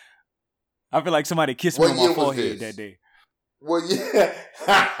 "Ooh!" I feel like somebody kissed me on my forehead that day. What year?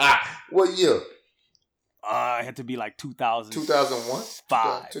 What year? It had to be like 2000. 2001?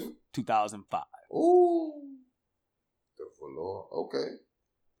 2005. Ooh. The velour. Okay.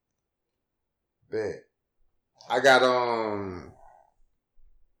 Bet. I got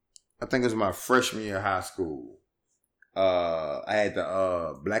I think it was my freshman year of high school. I had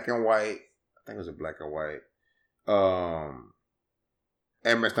the black and white. I think it was a black and white. Amex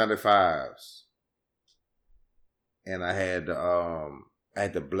 95s. And I had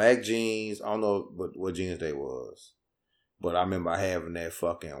the black jeans. I don't know what jeans they was. But I remember having that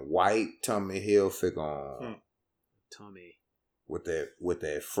fucking white Tommy Hilfiger on. Tommy. With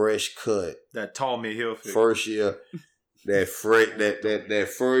that fresh cut. That Tommy Hilfiger. First year. That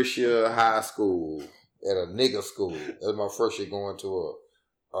first year of high school at a nigga school. That was my first year going to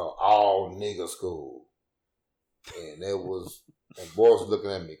a all nigga school, and boys were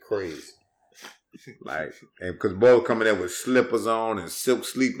looking at me crazy, like, and because boys coming there with slippers on and silk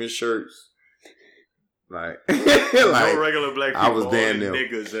sleeping shirts. Like, no regular black people. I was damn near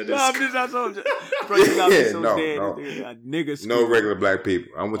niggas. Niggas. No regular black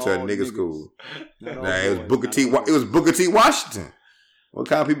people. I went to a nigga school. It was Booker T. It was Booker T. Washington. What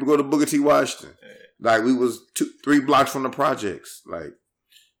kind of people go to Booker T. Washington? Like, we was 3 blocks from the projects. Like,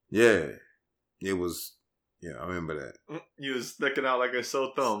 yeah, it was. Yeah, I remember that. You was sticking out like a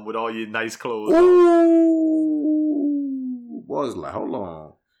sore thumb with all your nice clothes. Ooh, was like, hold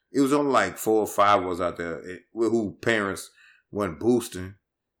on. It was only like 4 or 5 was out there who parents wasn't boosting,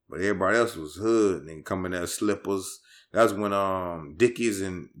 but everybody else was hood and coming there slippers, That's when Dickies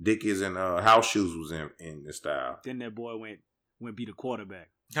and house shoes was in the style. Then that boy went be the quarterback.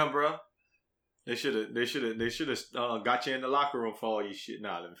 Yeah, bro. They should have got you in the locker room for all your shit.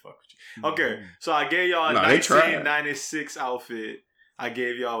 Nah, let me fuck with you. Okay, so I gave y'all a 1996 outfit. I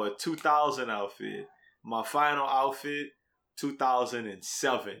gave y'all a 2000 outfit. My final outfit,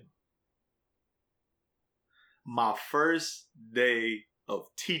 2007. My first day of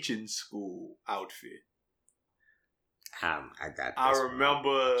teaching school outfit. I got this. I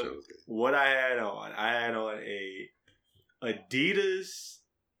remember what I had on. I had on a Adidas.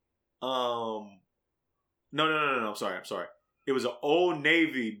 No. I'm sorry. It was an Old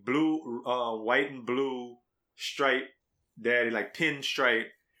Navy blue, white and blue stripe, daddy, like pinstripe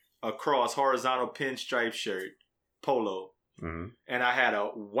across horizontal pinstripe shirt, polo. Mm-hmm. And I had a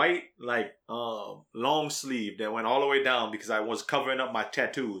white, like, long sleeve that went all the way down because I was covering up my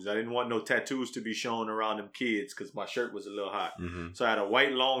tattoos. I didn't want no tattoos to be shown around them kids because my shirt was a little hot. Mm-hmm. So I had a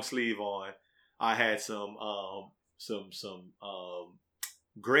white long sleeve on. I had some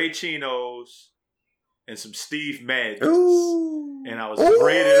gray chinos and some Steve Madden's. Ooh. And I was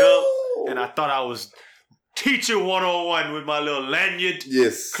braided up, and I thought I was Teacher 101 with my little lanyard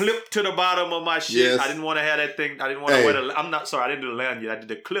clipped to the bottom of my shit. Yes. I didn't want to have that thing. I didn't want to wear the... I didn't do the lanyard. I did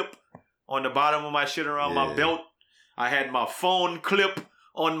the clip on the bottom of my shit around my belt. I had my phone clip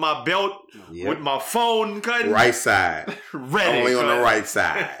on my belt with my phone cut. Right side. Ready. Only on the right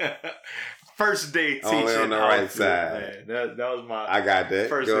side. First day teaching. Only on the right side. Man. That was my I got that.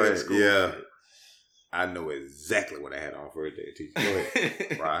 First Go day ahead. of school. Yeah. I know exactly what I had on first day of teaching. Go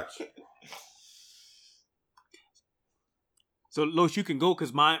ahead, Raj. So, Los, you can go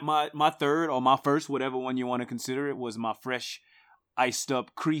because my third or my first, whatever one you want to consider it, was my fresh, iced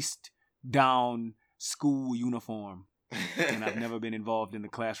up, creased down school uniform. And I've never been involved in the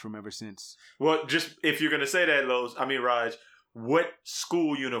classroom ever since. Well, just if you're going to say that, Raj, what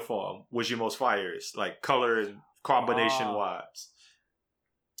school uniform was your most fireest? Like color and combination wise?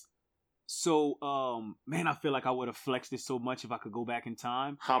 So, man, I feel like I would have flexed it so much if I could go back in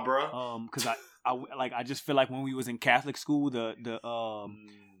time. Huh, bro? Because I just feel like when we was in Catholic school,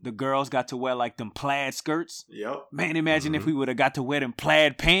 the girls got to wear like them plaid skirts. Yep. Man, imagine if we would have got to wear them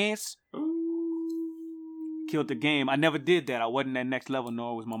plaid pants. Killed the game. I never did that. I wasn't that next level,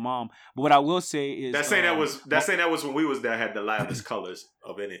 nor was my mom. But what I will say is that was when we was there had the loudest colors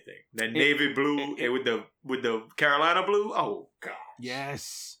of anything. That navy blue with the Carolina blue. Oh God.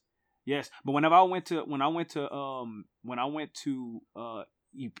 Yes. But when I went to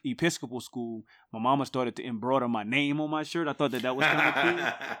Episcopal school, my mama started to embroider my name on my shirt. I thought that was kind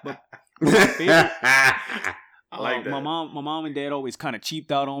of cool. But my favorite, I like that. My mom and dad always kind of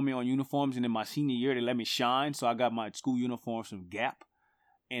cheaped out on me on uniforms, and in my senior year they let me shine. So I got my school uniforms from Gap,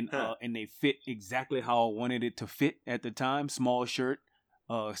 and they fit exactly how I wanted it to fit at the time. Small shirt,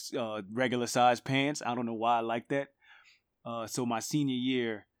 regular size pants. I don't know why I like that. So my senior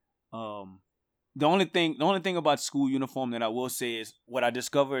year. The only thing about school uniform that I will say is what I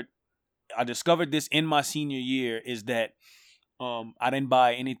discovered this in my senior year is that I didn't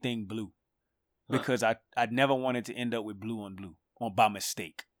buy anything blue because I never wanted to end up with blue on blue or by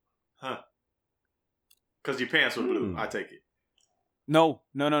mistake. Because your pants were blue, I take it. No.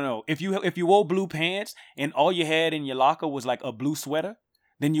 If you wore blue pants and all you had in your locker was like a blue sweater,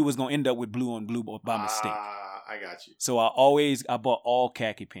 then you was gonna end up with blue on blue by mistake. I got you. So I bought all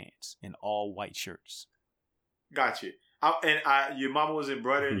khaki pants and all white shirts. Got you. Your mama was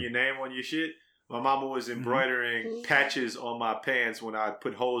embroidering your name on your shit. My mama was embroidering patches on my pants when I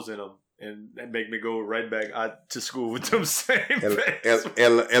put holes in them, and that make me go right back out to school with them same pants.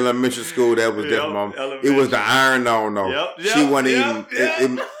 Elementary school, that was definitely mom. It was the iron on though. She wasn't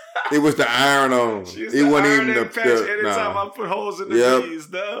even. It was the iron on. It wasn't even the patch. Anytime I put holes in the knees,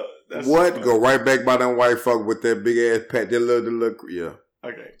 though. What? Go right back by them white folk with that big ass pat. The little, yeah.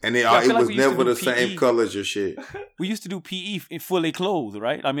 Okay. And it was never the same color as your shit. We used to do PE in fully clothed,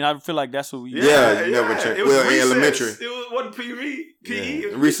 right? I mean, I feel like that's what we. Yeah, you never checked. Well, in elementary, it was what PE. Yeah.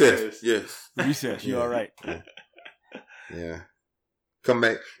 Recess. Yes. Recess. You're all right. Yeah. Come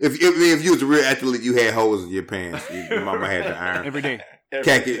back. If you was a real athlete, you had holes in your pants. Your mama had the iron every day.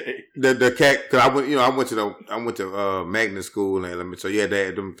 Khaki, the khaki. Because I went to magnet school and elementary, so you had to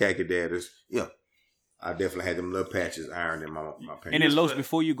have them khaki daddies. Yeah, I definitely had them little patches ironed in my pants. And then Los,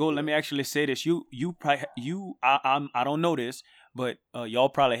 before you go, let me actually say this: I don't know this, but y'all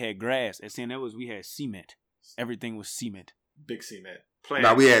probably had grass. And saying we had cement. Everything was cement. Big cement.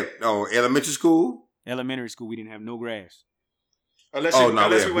 Now we had elementary school. Elementary school, we didn't have no grass. Unless we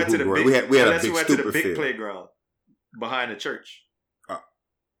went to the big playground behind the church.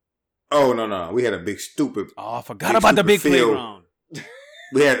 Oh no, we had a big stupid. Oh, I forgot about the big field.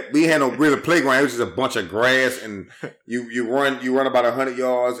 playground. We had no real playground. It was just a bunch of grass, and you run about 100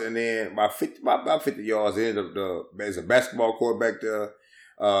 yards, and then about 50 yards in there's a basketball court back there.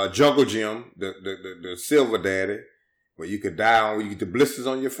 Jungle gym, the silver daddy, where you could die on, where you get the blisters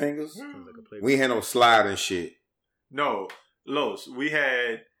on your fingers. We ain't had no slide and shit. No, Los, we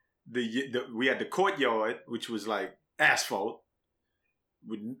had the courtyard, which was like asphalt,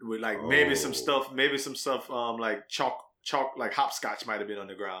 with like maybe some stuff, like chalk, like hopscotch might have been on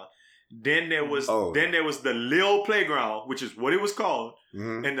the ground. Then there was the Lil Playground, which is what it was called.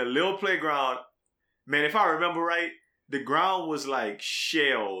 Mm-hmm. And the Lil Playground, man, if I remember right, the ground was like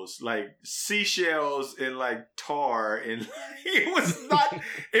shells, like seashells and like tar, and it was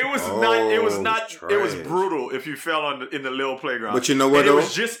brutal if you fell in the Lil Playground. But you know what, and though? It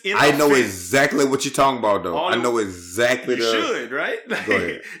was just I know exactly what you're talking about, though. I know exactly. You should, right? Like, go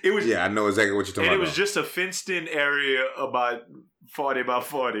ahead. I know exactly what you're talking about. And it was just a fenced-in area about 40 by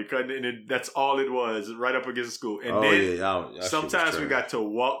 40, and that's all it was, right up against the school. And then sometimes we got to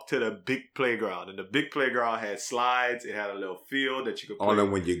walk to the big playground, and the big playground had slides. It had a little field that you could play. Only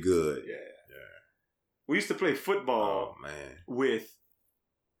when you're good. Yeah. We used to play football with,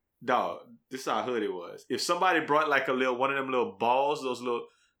 dog, this is how hood it was. If somebody brought like one of them little balls, those little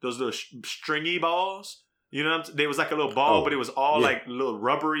stringy balls, you know, there was like a little ball, but it was all like little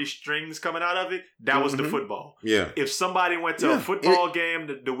rubbery strings coming out of it. That was the football. Yeah. If somebody went to a football game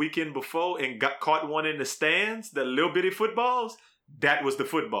the weekend before and got caught one in the stands, the little bitty footballs, that was the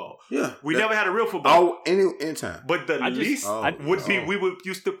football. Yeah. We never had a real football. Anytime. But we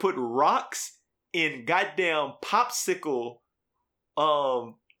used to put rocks in goddamn popsicle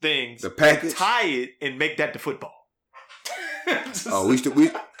things, the package, tie it and make that the football. We used to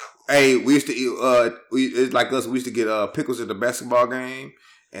eat. It's like us. We used to get pickles at the basketball game,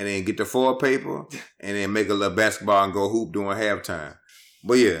 and then get the foil paper, and then make a little basketball and go hoop during halftime.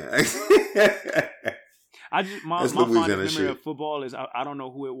 But yeah, my fondest memory of football is I don't know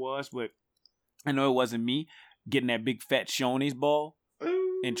who it was, but I know it wasn't me getting that big fat Shoney's ball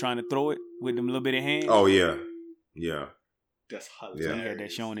and trying to throw it with them little bitty hands. Oh yeah. That's hilarious. He had that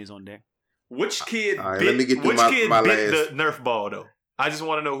Shoney's on deck. Which kid bit the Nerf ball though? I just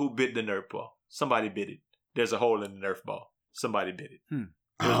want to know who bit the Nerf ball. Somebody bit it. There's a hole in the Nerf ball. Somebody bit it. It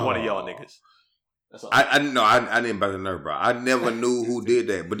was one of y'all niggas. That's all. I didn't bite the Nerf ball. I never knew who did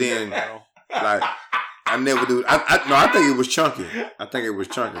that. But then, like, I never do. I think it was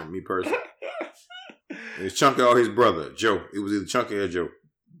Chunky. Me personally. It was Chunky or his brother, Joe. It was either Chunky or Joe.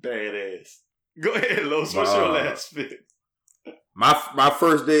 Badass. Go ahead, Los. What's your last spit? My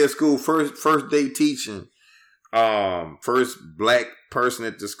first day of school, first day teaching, first black person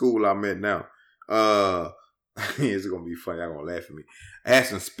at the school I met now. It's gonna be funny. Y'all gonna laugh at me. I had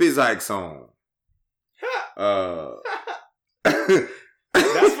some Spizikes on.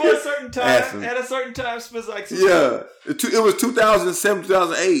 That's for a certain time. At a certain time, Spizikes. Yeah, it was 2007,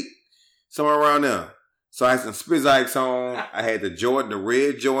 2008, somewhere around there. So I had some Spizikes on. I had the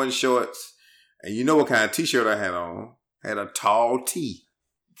red Jordan shorts, and you know what kind of t-shirt I had on? I had a tall tee.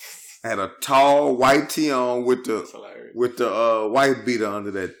 I had a tall white tee on with the white beater under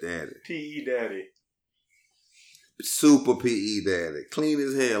that daddy. P.E. daddy. Super P.E. daddy. Clean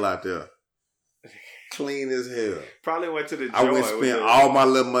as hell out there. Clean as hell. Probably went to the Joy. I went spend all my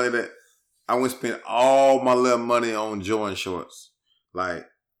little money on Jordan shorts. Like,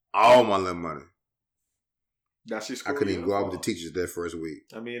 all my little money. That's your school. I couldn't even go out with the teachers that first week.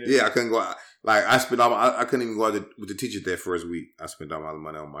 I mean, I couldn't go out. Like, I couldn't even go out with the teachers that first week. I spent all my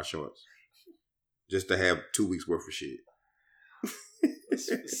money on my shorts. Just to have 2 weeks worth of shit.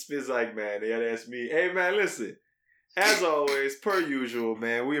 Spizike, man. They had to ask me, hey, man, listen. As always, per usual,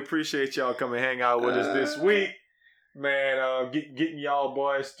 man, we appreciate y'all coming hang out with us this week. Man, getting y'all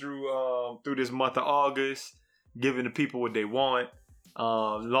boys through this month of August, giving the people what they want.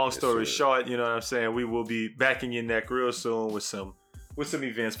 Long story short, you know what I'm saying? We will be back in your neck real soon with some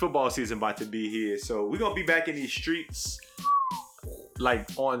events. Football season about to be here. So we're gonna be back in these streets, like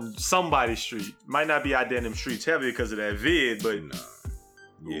on somebody's street. Might not be out there in them streets heavy because of that vid, but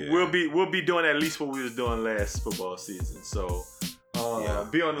we'll be doing at least what we was doing last football season. So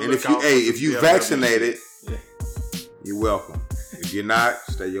be on the lookout. If you vaccinated, you're welcome. If you're not,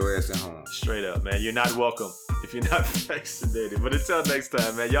 stay your ass at home. Straight up, man. You're not welcome if you're not vaccinated. But until next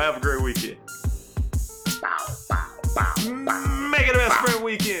time, man, y'all have a great weekend. Make it the best spring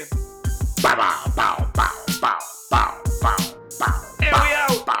weekend. And we out.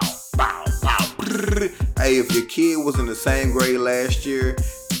 Hey, if your kid was in the same grade last year,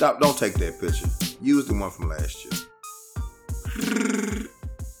 don't take that picture. Use the one from last year.